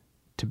like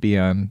to be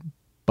on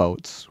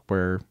boats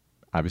where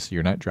obviously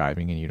you're not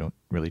driving and you don't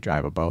really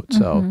drive a boat.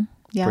 So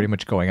pretty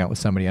much going out with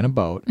somebody on a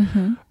boat.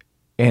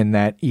 And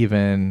that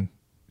even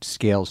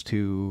scales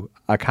to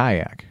a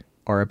kayak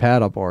or a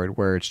paddleboard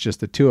where it's just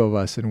the two of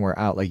us and we're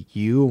out. Like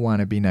you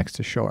want to be next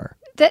to shore.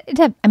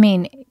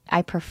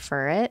 I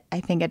prefer it. I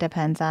think it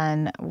depends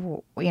on,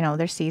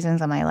 there's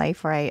seasons of my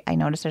life where I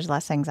notice there's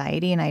less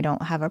anxiety and I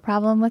don't have a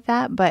problem with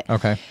that. But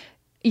okay.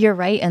 You're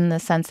right in the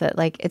sense that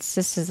like it's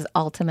just this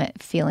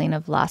ultimate feeling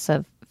of loss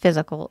of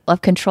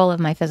control of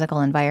my physical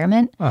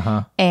environment,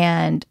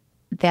 and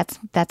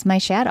that's my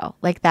shadow.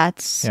 Like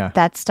that's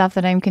stuff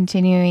that I'm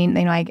continuing.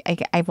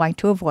 I want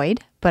to avoid,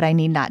 but I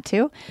need not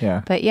to.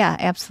 Yeah. But yeah,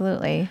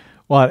 absolutely.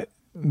 Well,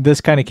 this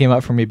kind of came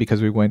up for me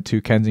because we went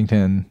to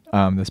Kensington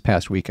this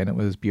past weekend. It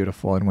was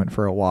beautiful and went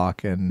for a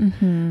walk,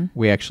 and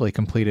we actually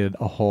completed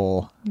a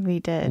whole. We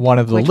did one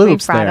of the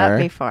loops we brought there, up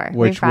before.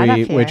 which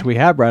we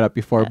have brought up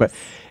before, yes. But.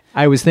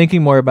 I was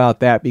thinking more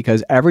about that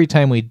because every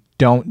time we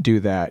don't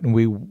do that and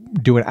we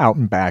do it out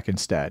and back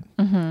instead,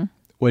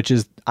 which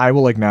is, I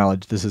will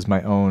acknowledge this is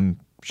my own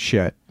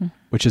shit,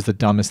 which is the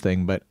dumbest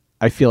thing, but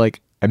I feel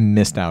like I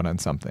missed out on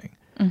something.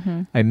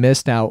 I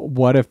missed out.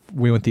 What if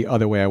we went the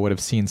other way? I would have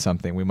seen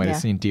something. We might have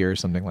seen deer or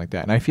something like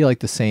that. And I feel like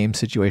the same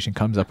situation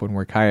comes up when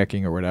we're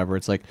kayaking or whatever.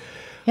 It's like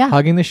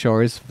hugging the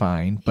shore is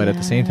fine, but at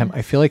the same time,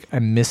 I feel like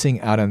I'm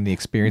missing out on the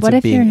experience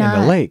of being in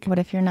the lake. What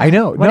if you're not? I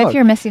know. What if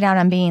you're missing out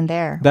on being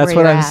there? That's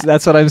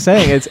what I'm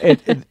saying.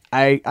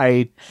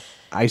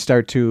 I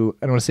start to,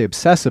 I don't want to say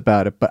obsess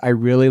about it, but I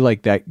really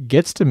like that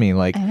gets to me.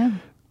 Like,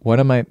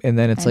 what am I? And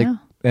then it's like,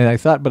 and I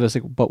thought, but it's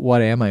like, but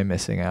what am I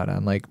missing out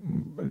on? Like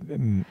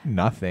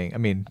nothing. I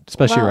mean,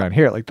 especially around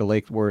here, like the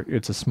lake where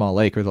it's a small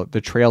lake or the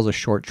trail's a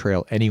short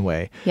trail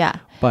anyway. Yeah.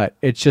 But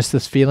it's just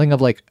this feeling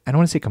of like, I don't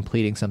want to say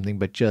completing something,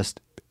 but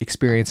just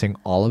experiencing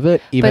all of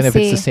it, even But if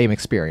it's see- the same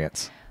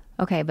experience.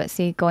 Okay, but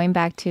see, going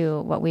back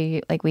to what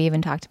we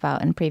even talked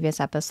about in previous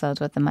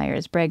episodes with the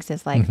Myers-Briggs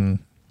is like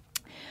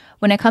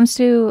when it comes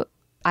to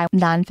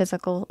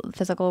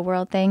non-physical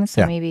world things,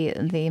 so Yeah. maybe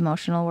the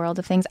emotional world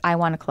of things, I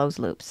want to close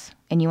loops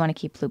and you want to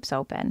keep loops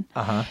open.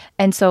 Uh-huh.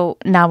 And so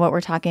now what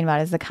we're talking about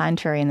is the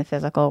contrary in the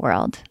physical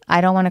world. I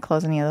don't want to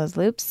close any of those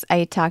loops.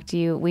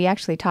 We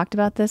actually talked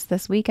about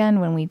this weekend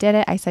when we did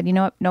it. I said, you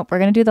know what? Nope, we're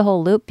going to do the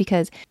whole loop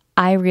because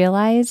I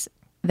realize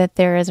that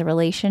there is a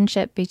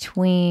relationship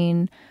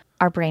between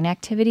our brain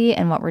activity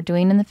and what we're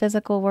doing in the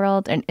physical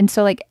world. And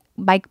so like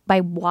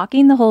by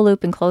walking the whole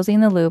loop and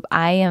closing the loop,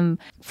 I am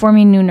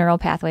forming new neural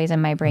pathways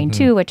in my brain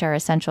too, which are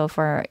essential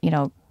for,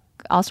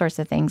 all sorts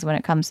of things when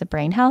it comes to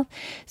brain health.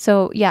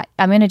 So yeah,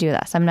 I'm going to do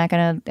this. I'm not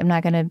going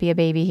to be a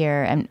baby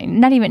here, and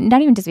not even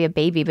just be a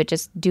baby, but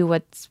just do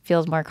what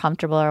feels more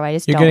comfortable, or I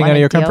just You're don't getting want out of to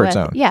your deal comfort with.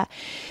 zone. Yeah.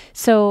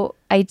 So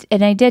I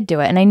did do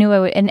it, and I knew I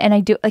would, and I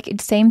do like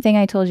the same thing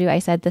I told you. I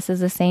said, this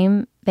is the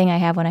same thing I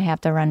have when I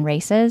have to run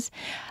races.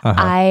 When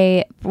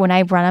I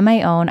run on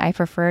my own, I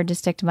prefer to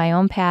stick to my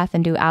own path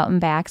and do out and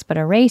backs, but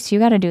a race, you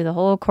got to do the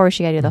whole course,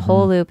 you got to do the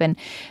whole loop. And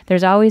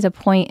there's always a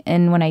point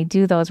in when I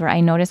do those where I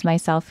notice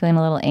myself feeling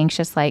a little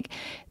anxious, like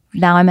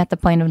now I'm at the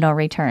point of no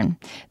return.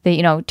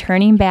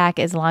 Turning back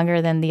is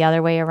longer than the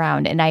other way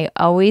around. And I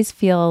always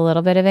feel a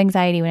little bit of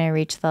anxiety when I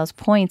reach those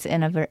points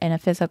in a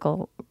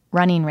physical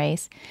running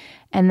race.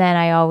 And then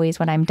I always,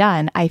 when I'm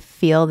done, I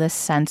feel this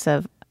sense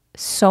of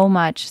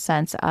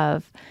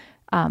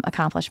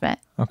accomplishment.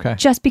 Okay.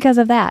 Just because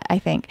of that, I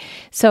think.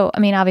 So, I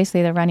mean,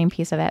 obviously the running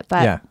piece of it.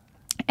 But Yeah.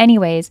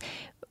 anyways,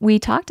 we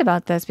talked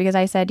about this because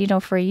I said,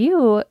 for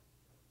you,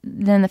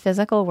 in the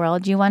physical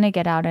world, you want to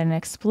get out and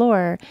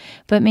explore,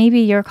 but maybe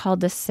you're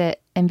called to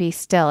sit and be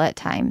still at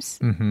times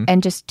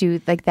and just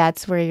do, like,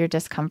 that's where your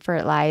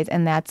discomfort lies.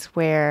 And that's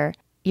where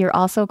you're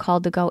also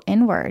called to go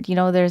inward.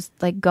 There's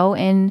like go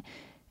in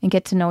and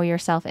get to know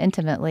yourself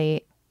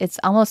intimately. It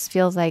almost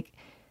feels like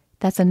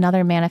that's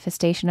another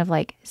manifestation of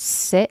like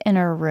sit in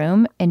a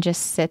room and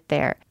just sit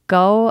there.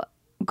 Go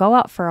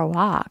out for a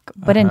walk,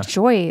 but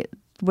enjoy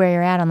where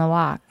you're at on the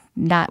walk,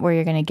 not where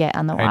you're going to get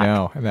on the walk. I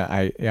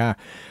know. Yeah.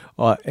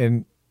 Well,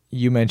 and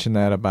you mentioned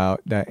that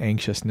about that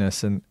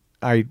anxiousness, and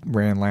I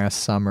ran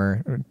last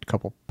summer, a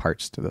couple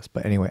parts to this,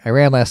 but anyway, I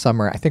ran last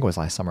summer, I think it was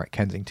last summer at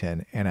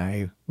Kensington, and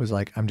I was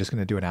like, I'm just going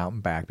to do an out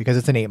and back because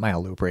it's an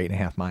 8-mile loop or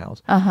 8.5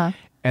 miles.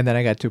 And then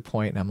I got to a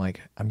point and I'm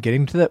like, I'm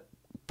getting to the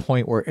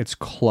point where it's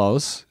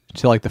close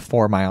to like the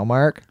 4-mile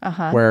mark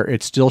where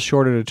it's still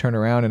shorter to turn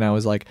around. And I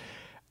was like,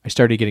 I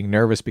started getting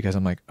nervous because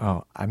I'm like,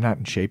 oh, I'm not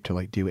in shape to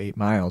like do 8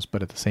 miles,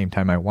 but at the same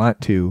time, I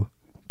want to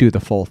do the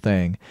full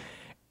thing.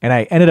 And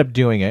I ended up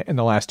doing it. And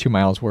the last 2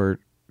 miles were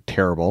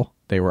terrible.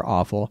 They were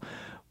awful.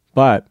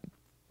 But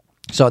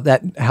so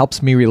that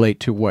helps me relate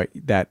to what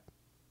that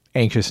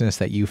anxiousness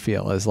that you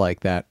feel is like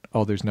that.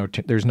 Oh, there's no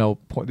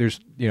point.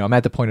 I'm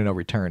at the point of no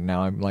return.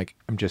 Now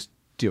I'm just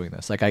doing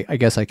this. Like, I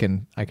guess I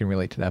can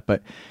relate to that.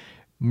 But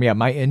yeah,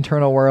 my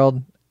internal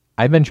world,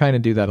 I've been trying to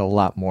do that a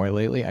lot more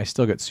lately. I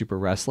still get super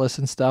restless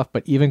and stuff,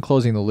 but even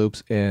closing the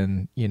loops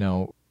in,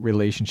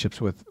 relationships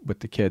with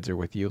the kids or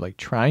with you, like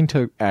trying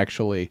to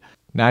actually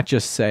not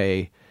just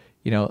say,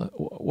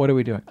 what are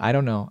we doing? I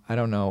don't know.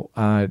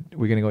 We're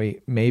going to go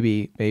eat.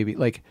 Maybe,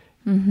 like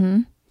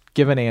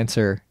give an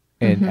answer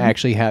and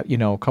actually have,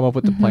 come up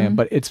with the plan.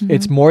 But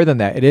it's more than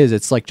that.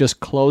 It's like just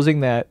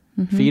closing that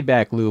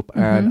feedback loop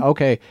and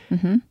okay.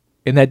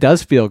 And that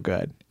does feel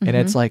good. And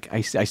it's like,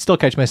 I still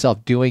catch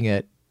myself doing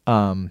it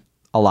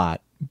a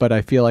lot, but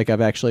I feel like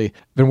I've actually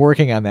been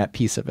working on that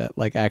piece of it.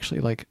 Like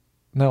actually like,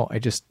 no,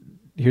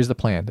 here's the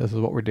plan. This is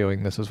what we're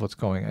doing. This is what's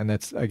going. And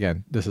that's,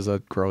 again, this is a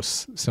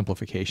gross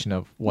simplification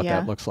of what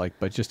that looks like.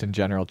 But just in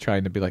general,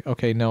 trying to be like,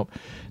 okay, no,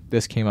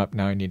 this came up.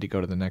 Now I need to go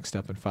to the next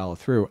step and follow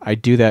through. I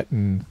do that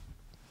in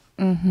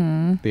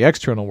the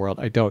external world.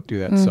 I don't do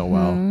that so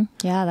well.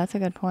 Yeah, that's a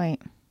good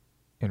point.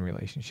 In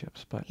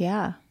relationships. But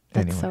yeah,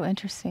 that's anyway. So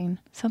interesting.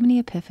 So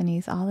many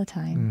epiphanies all the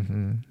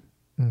time.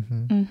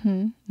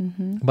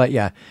 But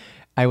yeah,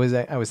 I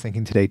was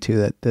thinking today too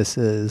that this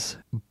is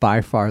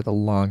by far the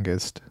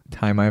longest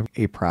time I've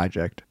a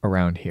project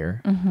around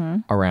here,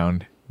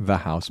 around the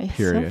house.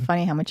 Period. It's so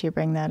funny how much you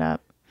bring that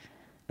up.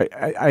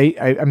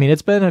 I mean,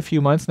 it's been a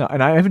few months now,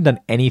 and I haven't done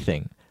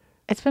anything.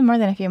 It's been more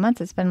than a few months.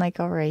 It's been like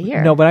over a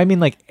year. No, but I mean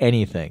like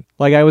anything.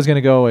 Like I was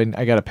gonna go and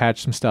I got to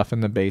patch some stuff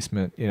in the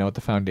basement, at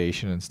the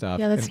foundation and stuff.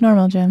 Yeah, that's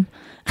normal, Jim.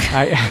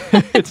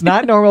 It's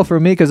not normal for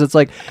me because it's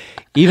like,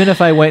 even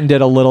if I went and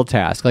did a little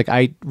task, like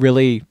I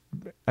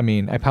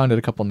pounded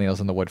a couple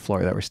nails in the wood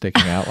floor that were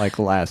sticking out like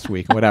last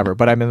week, whatever.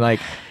 But I mean, like,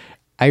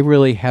 I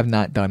really have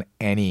not done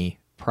any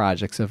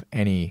projects of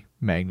any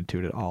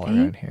magnitude at all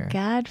around here.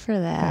 God for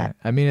that.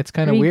 Yeah. I mean, it's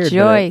kind of weird,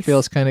 but it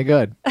feels kind of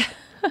good.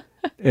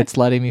 It's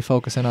letting me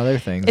focus on other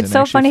things. It's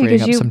so funny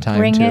because you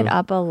bring it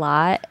up a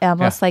lot,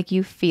 almost like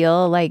you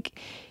feel like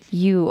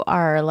you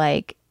are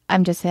like,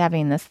 I'm just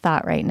having this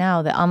thought right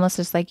now that almost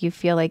just like you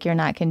feel like you're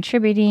not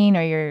contributing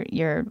or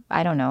you're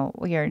I don't know,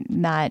 you're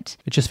not.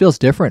 It just feels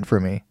different for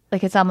me.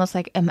 like it's almost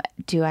like,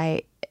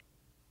 why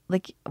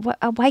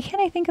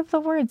can't I think of the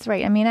words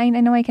right? I mean, I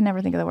know I can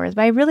never think of the words,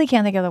 but I really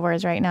can't think of the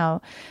words right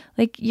now.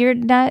 Like, you're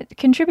not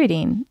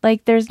contributing.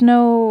 Like, there's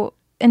no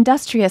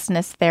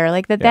industriousness there.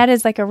 Like, that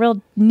is like a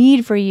real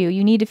need for you.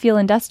 You need to feel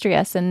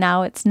industrious, and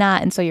now it's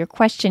not. And so you're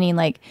questioning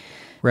like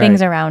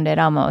things around it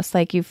almost.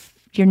 Like, you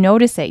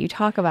notice it, you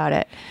talk about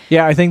it.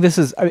 Yeah, I think this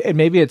is,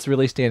 maybe it's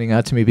really standing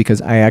out to me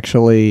because I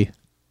actually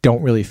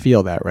don't really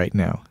feel that right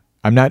now.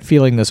 I'm not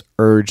feeling this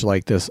urge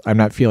like this. I'm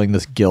not feeling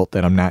this guilt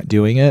that I'm not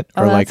doing it,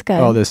 or like,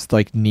 oh, this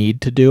like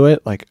need to do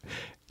it. Like,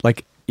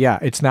 yeah,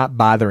 it's not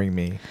bothering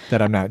me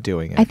that I'm not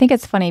doing it. I think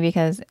it's funny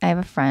because I have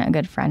a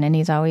good friend, and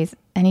he's always,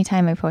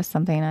 anytime I post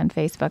something on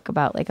Facebook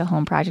about like a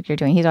home project you're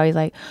doing, he's always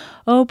like,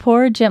 oh,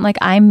 poor Jim, like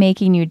I'm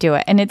making you do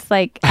it. And it's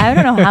like, I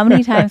don't know how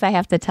many times I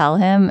have to tell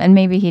him, and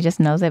maybe he just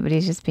knows it, but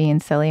he's just being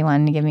silly,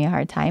 wanting to give me a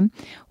hard time.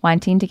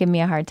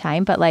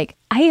 But like,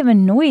 I am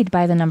annoyed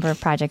by the number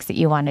of projects that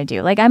you want to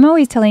do. Like, I'm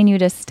always telling you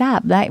to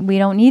stop, that we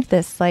don't need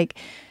this. Like,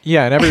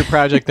 yeah, and every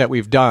project that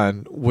we've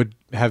done would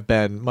have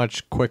been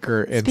much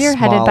quicker and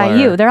spearheaded by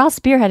you. They're all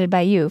spearheaded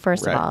by you,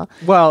 first of all.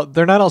 Well,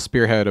 they're not all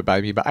spearheaded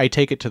by me, but I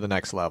take it to the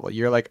next level.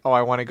 You're like, oh,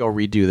 I want to go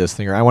redo this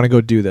thing, or I want to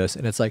go do this,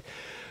 and it's like,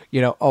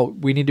 oh,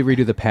 we need to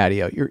redo the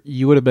patio.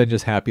 You would have been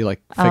just happy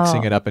like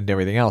fixing it up and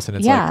everything else, and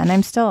it's like, and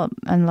I'm still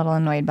a little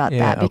annoyed about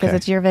that because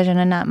it's your vision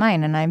and not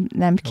mine, and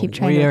I'm keep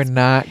trying. We are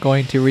not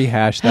going to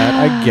rehash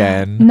that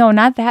again. No,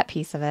 not that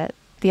piece of it.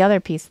 The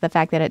other piece, the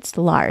fact that it's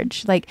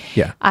large. Like,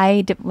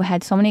 I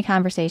had so many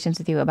conversations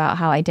with you about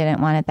how I didn't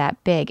want it that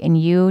big, and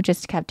you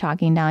just kept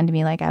talking down to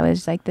me like I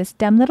was like this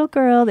dumb little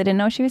girl that didn't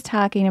know what she was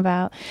talking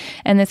about.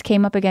 And this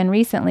came up again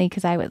recently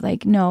because I was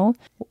like, no,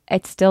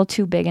 it's still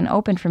too big and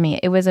open for me.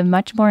 It was a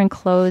much more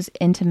enclosed,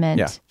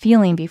 intimate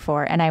feeling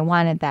before, and I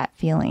wanted that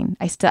feeling.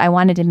 I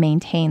wanted to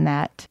maintain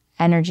that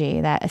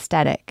energy, that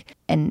aesthetic,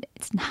 and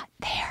it's not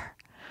there.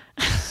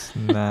 It's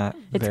not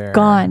it's there.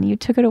 Gone. You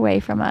took it away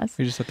from us.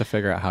 We just have to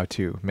figure out how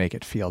to make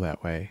it feel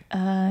that way.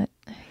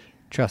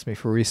 Trust me,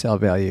 for resale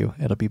value,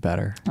 it'll be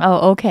better.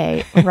 Oh,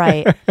 okay.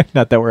 Right.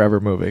 Not that we're ever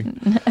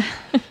moving.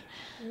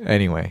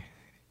 Anyway,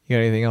 you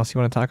got anything else you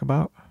want to talk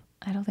about?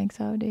 I don't think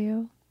so. Do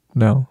you?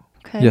 No.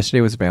 Okay.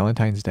 Yesterday was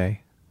Valentine's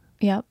Day.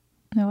 Yep.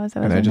 It was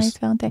a nice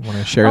Valentine. Want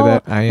to share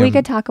that? We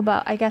could talk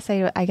about, I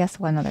guess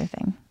one other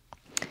thing.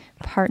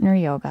 Partner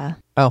yoga.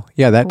 Oh,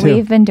 yeah, that too.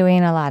 We've been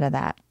doing a lot of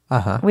that.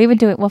 Uh-huh.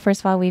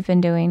 First of all, we've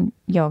been doing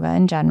yoga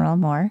in general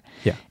more.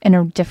 Yeah. In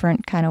a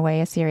different kind of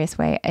way, a serious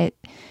way.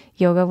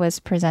 Yoga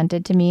was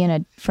presented to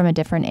me from a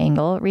different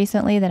angle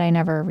recently that I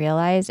never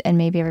realized, and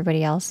maybe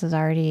everybody else is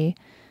already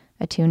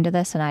attuned to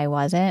this and I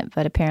wasn't,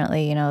 but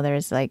apparently,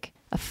 there's like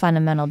a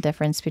fundamental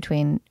difference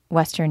between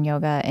Western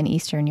yoga and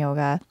Eastern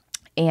yoga.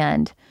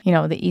 And,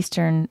 the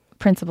Eastern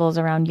principles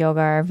around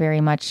yoga are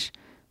very much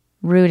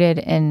rooted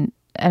in,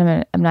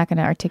 and I'm not going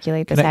to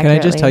articulate this accurately. Can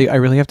I just tell you, I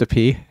really have to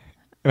pee?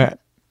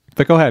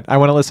 But go ahead. I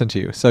want to listen to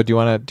you. So do you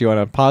want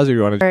to pause, or do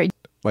you want to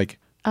like?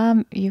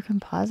 You can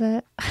pause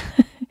it,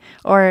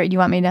 or you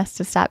want me to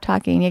stop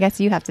talking? I guess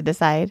you have to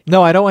decide.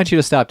 No, I don't want you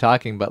to stop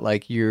talking. But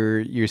like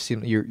you're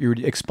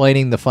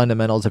explaining the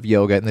fundamentals of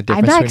yoga and the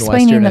difference between Western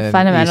and Eastern. I'm not explaining the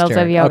fundamentals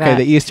of yoga. Okay,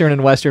 the Eastern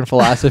and Western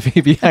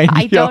philosophy behind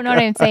I don't know what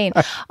I'm saying.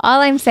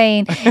 All I'm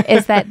saying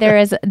is that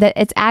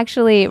it's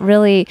actually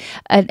really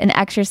an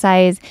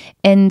exercise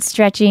in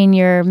stretching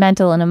your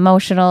mental and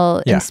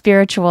emotional and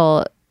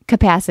spiritual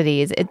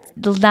capacities.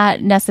 It's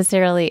not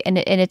necessarily, and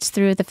it's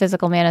through the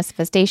physical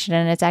manifestation,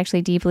 and it's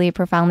actually deeply,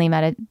 profoundly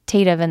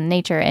meditative in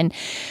nature and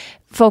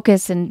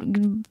focus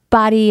and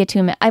body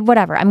attunement.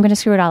 Whatever. I'm going to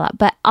screw it all up.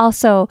 But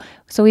also,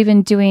 so we've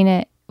been doing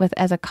it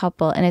as a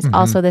couple, and it's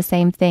also the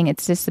same thing.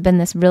 It's just been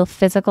this real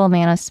physical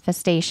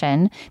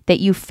manifestation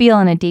that you feel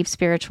on a deep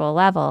spiritual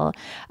level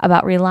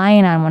about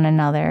relying on one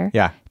another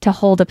to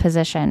hold a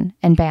position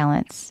and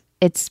balance.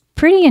 It's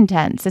pretty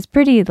intense. It's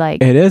pretty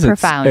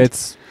profound.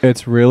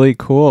 It's really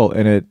cool,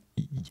 and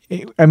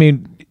I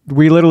mean,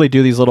 we literally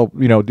do these little,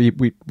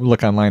 we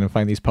look online and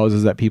find these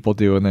poses that people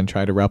do, and then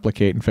try to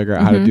replicate and figure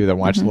out how to do them.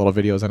 Watch the little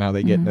videos on how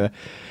they get into,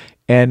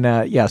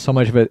 and so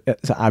much of it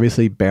is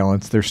obviously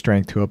balance. There's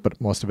strength to it,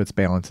 but most of it's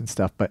balance and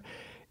stuff. But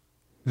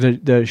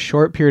the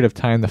short period of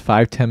time, the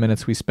 5-10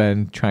 minutes we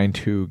spend trying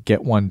to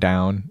get one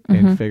down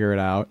and figure it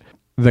out,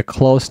 the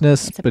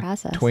closeness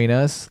between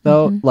us,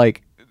 though,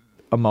 like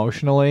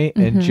emotionally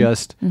and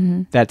just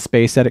that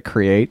space that it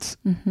creates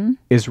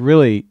is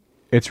really,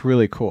 it's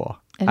really cool.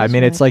 I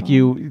mean, it's like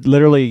you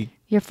literally,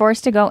 you're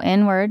forced to go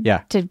inward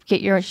to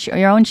get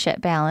your own shit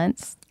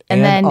balance,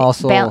 and then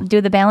also do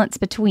the balance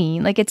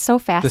between. Like, it's so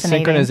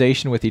fascinating. The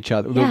synchronization with each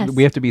other.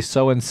 We have to be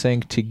so in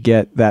sync to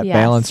get that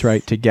balance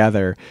right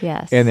together.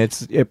 Yes. And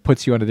it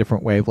puts you on a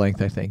different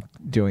wavelength, I think,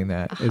 doing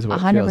that is what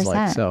 100%. It feels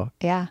like. So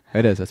yeah,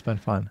 it is. It's been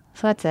fun.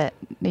 So that's it.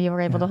 You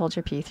were able to hold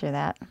your pee through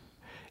that.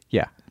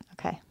 Yeah.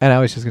 Okay. And I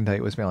was just going to tell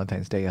you it was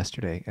Valentine's Day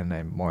yesterday, and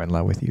I'm more in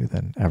love with you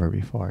than ever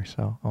before.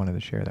 So I wanted to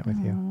share that with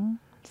you.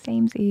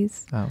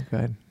 Samesies. Oh,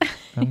 good.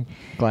 I'm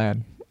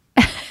glad.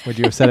 Would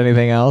you have said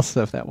anything else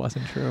if that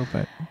wasn't true?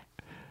 But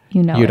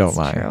You know You it's don't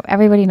lie. true.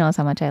 Everybody knows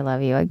how much I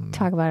love you. I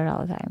talk about it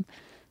all the time.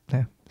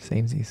 Yeah,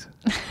 samesies.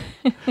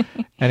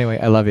 Anyway,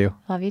 I love you.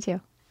 Love you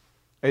too.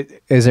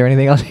 Is there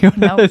anything else you want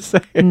to Nope.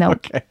 say? Nope.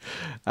 Okay.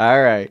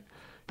 All right.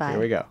 Bye. Here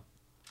we go.